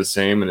expecting kind of the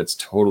same, and it's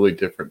totally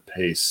different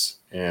pace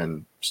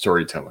and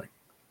storytelling.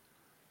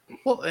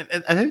 Well,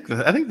 and I think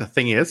the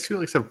thing is too,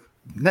 like I said,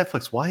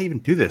 Netflix, why even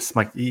do this?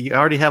 Like you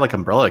already have like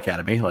Umbrella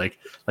Academy, like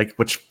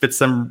which fits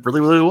them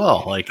really, really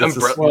well. Like it's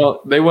just-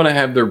 Well, they want to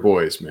have their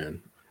boys,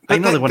 man. I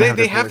know they wanna have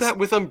they their have boys. that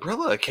with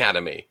Umbrella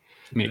Academy.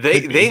 I mean, it They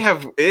could be. they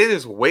have it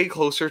is way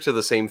closer to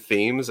the same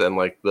themes and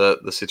like the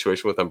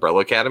situation with Umbrella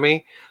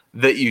Academy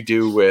that you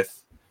do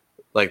with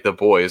like the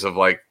boys of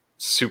like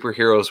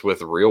superheroes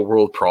with real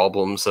world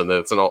problems, and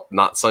it's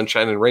not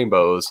sunshine and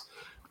rainbows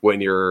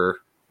when you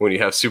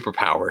have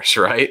superpowers,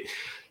 right?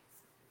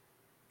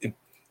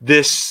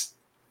 This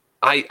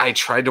I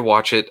tried to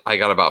watch it. I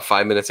got about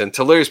 5 minutes in.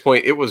 To Larry's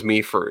point, it was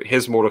me for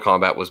his Mortal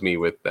Kombat was me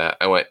with that.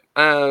 I went,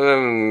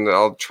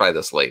 I'll try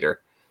this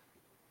later.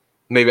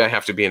 Maybe I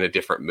have to be in a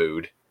different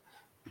mood,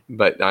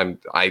 but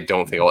I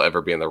don't think I'll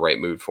ever be in the right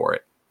mood for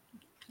it.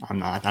 I'm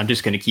not. I'm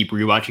just going to keep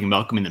rewatching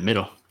Malcolm in the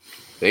Middle.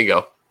 There you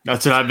go.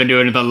 That's what I've been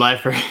doing in my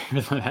life for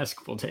the last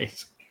couple of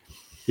days.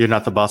 you're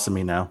not the boss of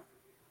me now.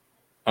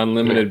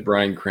 Unlimited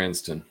Bryan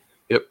Cranston.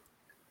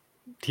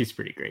 He's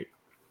pretty great.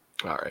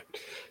 All right.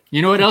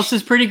 You know what else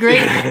is pretty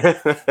great?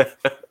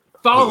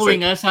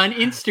 Following us on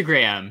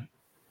Instagram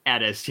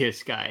at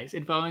STS Guys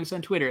and following us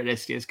on Twitter at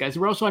STS Guys.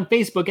 We're also on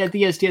Facebook at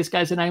the STS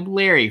Guys, and I'm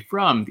Larry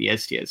from the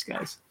STS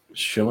Guys.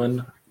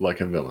 Shilling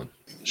like a villain.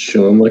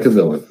 Show him like a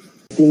villain.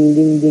 Ding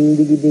ding ding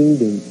diggy ding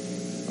ding.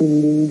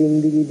 Ding ding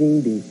ding diggy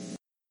ding ding.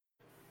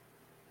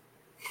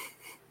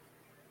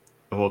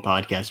 The whole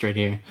podcast right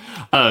here.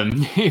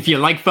 If you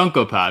like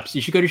Funko Pops,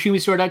 you should go to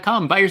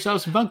shumistore.com and buy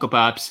yourself some Funko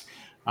Pops.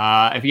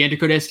 If you enter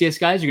code STS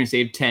Guys, you're going to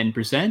save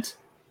 10%.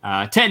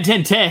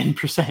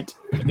 10%.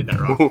 I did that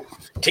wrong.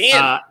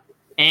 10.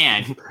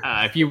 And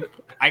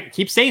I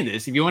keep saying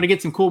this, if you want to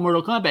get some cool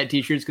Mortal Kombat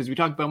t-shirts, because we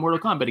talked about Mortal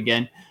Kombat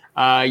again,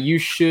 you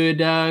should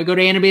go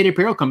to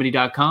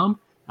animatedapparelcompany.com,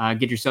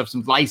 get yourself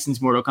some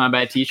licensed Mortal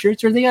Kombat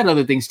t-shirts, or they got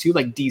other things too,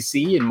 like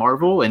DC and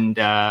Marvel and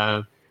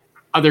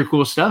other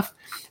cool stuff.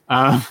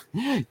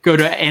 Go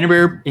to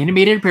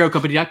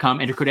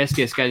animatedapparelcompany.com, enter code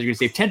STS Guys, you're going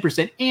to save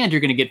 10%, and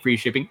you're going to get free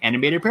shipping.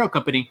 Animated Apparel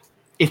Company,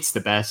 it's the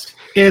best.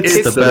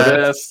 It's the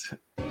best.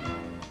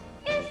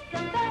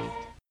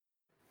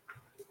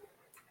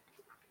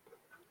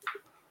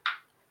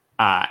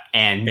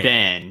 And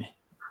then,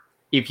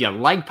 if you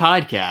like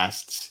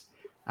podcasts,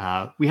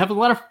 we have a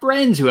lot of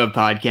friends who have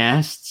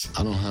podcasts.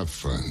 I don't have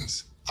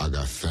friends. I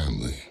got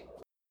family.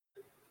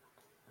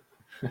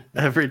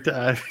 Every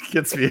time it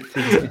gets me.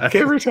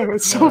 Every time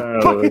it's so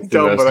Oh, fucking that's the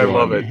dumb, but best I one.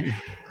 love it.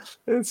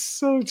 It's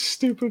so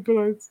stupid, but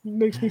it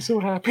makes me so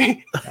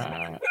happy.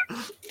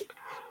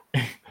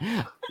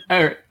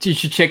 You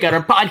should check out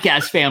our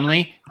podcast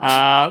family.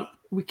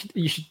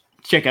 You should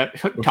check out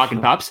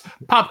Talking Pops,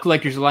 Pop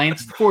Collectors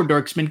Alliance, The Four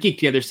Dorksmen, Geek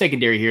Together,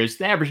 Secondary Heroes,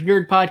 The Average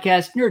Nerd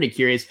Podcast, Nerdy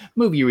Curious,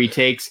 Movie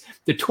Retakes,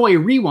 The Toy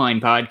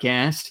Rewind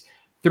Podcast,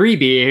 Three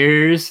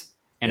Beers,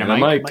 and a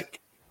mic.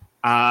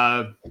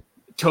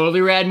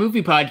 Totally Rad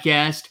Movie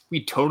Podcast.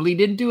 We totally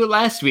didn't do it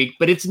last week,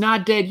 but it's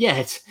not dead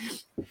yet.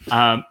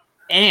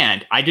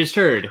 And I just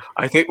heard.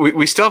 I think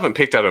we still haven't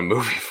picked out a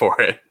movie for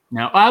it.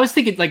 No, I was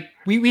thinking, like,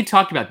 we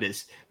talked about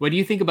this. What do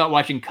you think about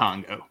watching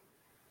Congo?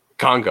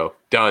 Congo,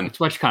 done. Let's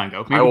watch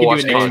Congo. I will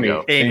watch next week.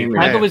 Congo.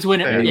 Congo was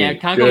one of,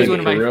 Congo was one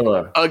of my.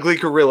 Gorilla. Ugly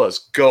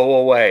gorillas, go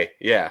away.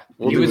 Yeah.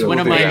 He was one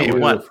of my.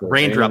 What?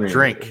 Raindrop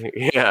drink.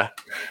 Yeah.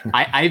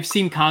 I've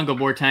seen Congo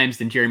more times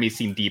than Jeremy's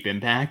seen Deep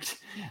Impact.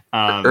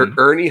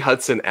 Ernie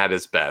Hudson at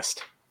his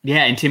best.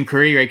 Yeah, and Tim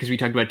Curry, right? Because we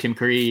talked about Tim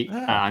Curry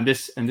on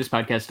this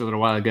podcast a little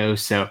while ago.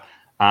 So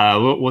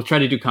we'll try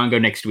to do Congo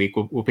next week.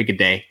 We'll pick a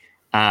day.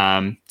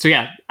 Totally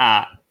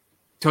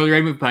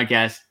Rad Movie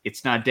Podcast.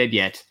 It's not dead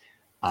yet.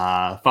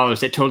 Follow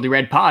us at Totally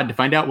Rad Pod to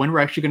find out when we're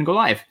actually going to go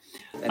live.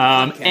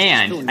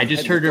 And I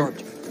just heard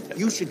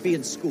you should be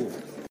in school.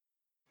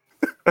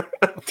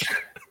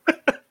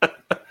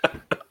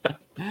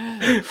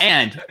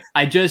 And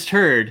I just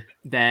heard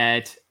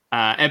that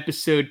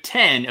episode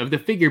 10 of the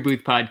Figure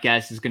Booth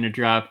podcast is going to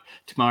drop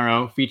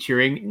tomorrow,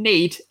 featuring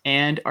Nate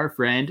and our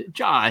friend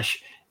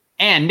Josh.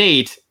 And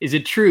Nate, is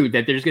it true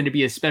that there's going to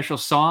be a special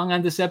song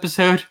on this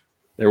episode?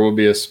 There will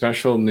be a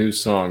special new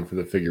song for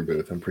the Figure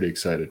Booth. I'm pretty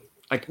excited.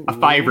 Like a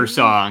Fiverr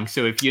song.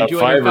 So if you enjoy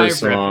a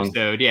Fiverr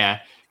episode,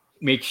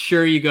 make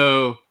sure you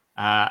go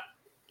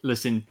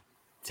listen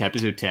to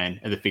episode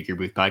 10 of the Figure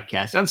Booth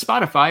podcast on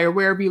Spotify or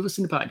wherever you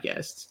listen to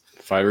podcasts.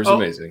 Fiverr's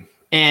amazing.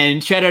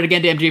 And shout out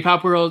again to MJ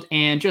Pop World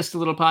and Just a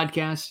Little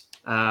Podcast.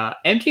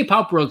 MJ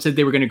Pop World said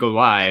they were going to go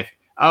live.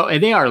 Oh,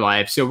 and they are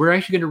live. So we're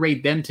actually going to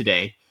rate them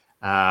today.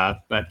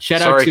 But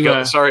shout out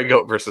to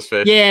Goat versus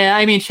Fish. Yeah,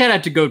 I mean, shout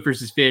out to Goat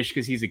versus Fish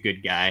because he's a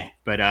good guy.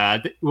 But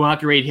we'll have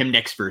to rate him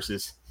next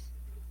versus.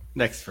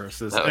 Next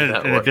verses. In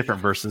a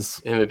different verses.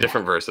 In a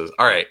different verses.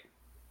 All right.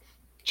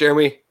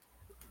 Jeremy,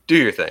 do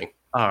your thing.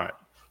 All right.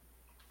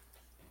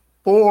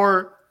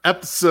 For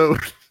episode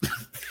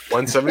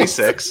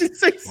 176.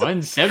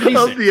 176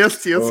 of the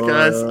STS,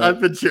 guys. I've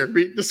been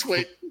Jeremy. Just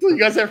wait until you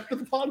guys have heard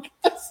the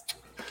podcast.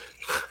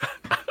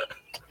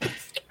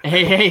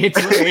 Hey,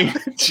 it's Ray.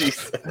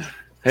 Jesus.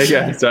 Hey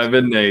guys, I've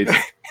been Nate.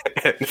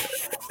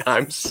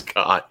 I'm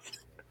Scott.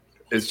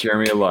 Is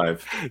Jeremy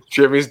alive?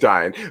 Jeremy's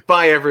dying.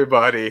 Bye,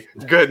 everybody.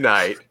 Good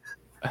night.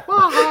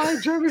 Bye.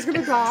 Jeremy's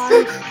gonna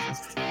die.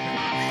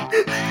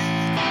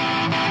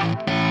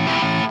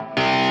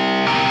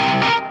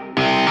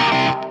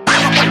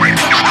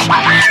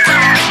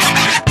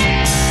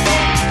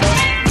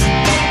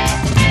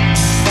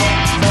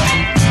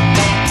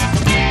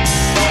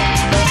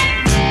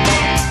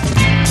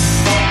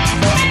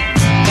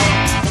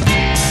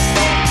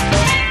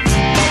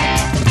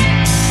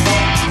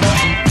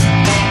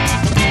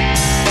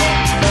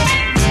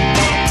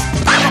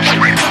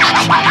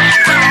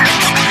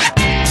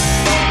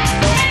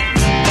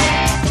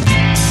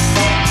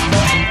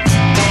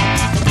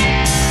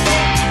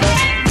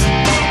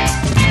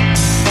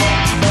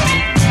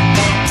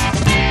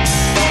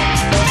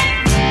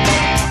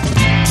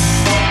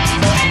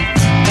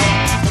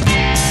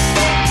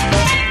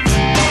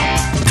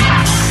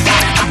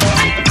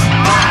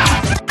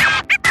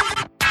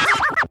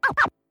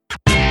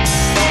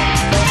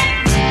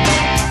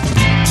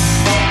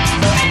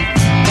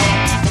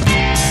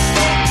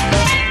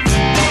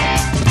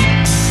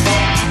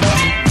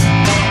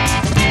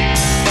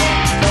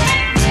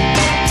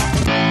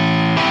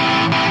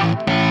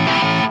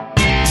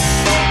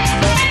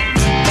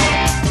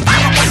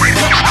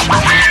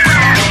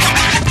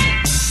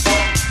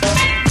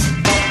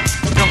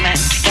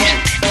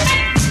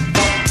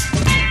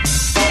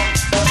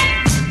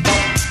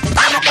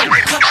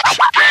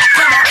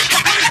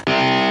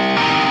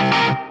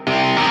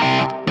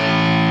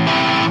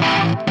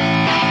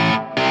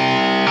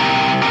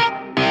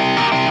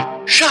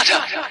 Shut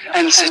up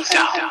and sit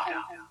down.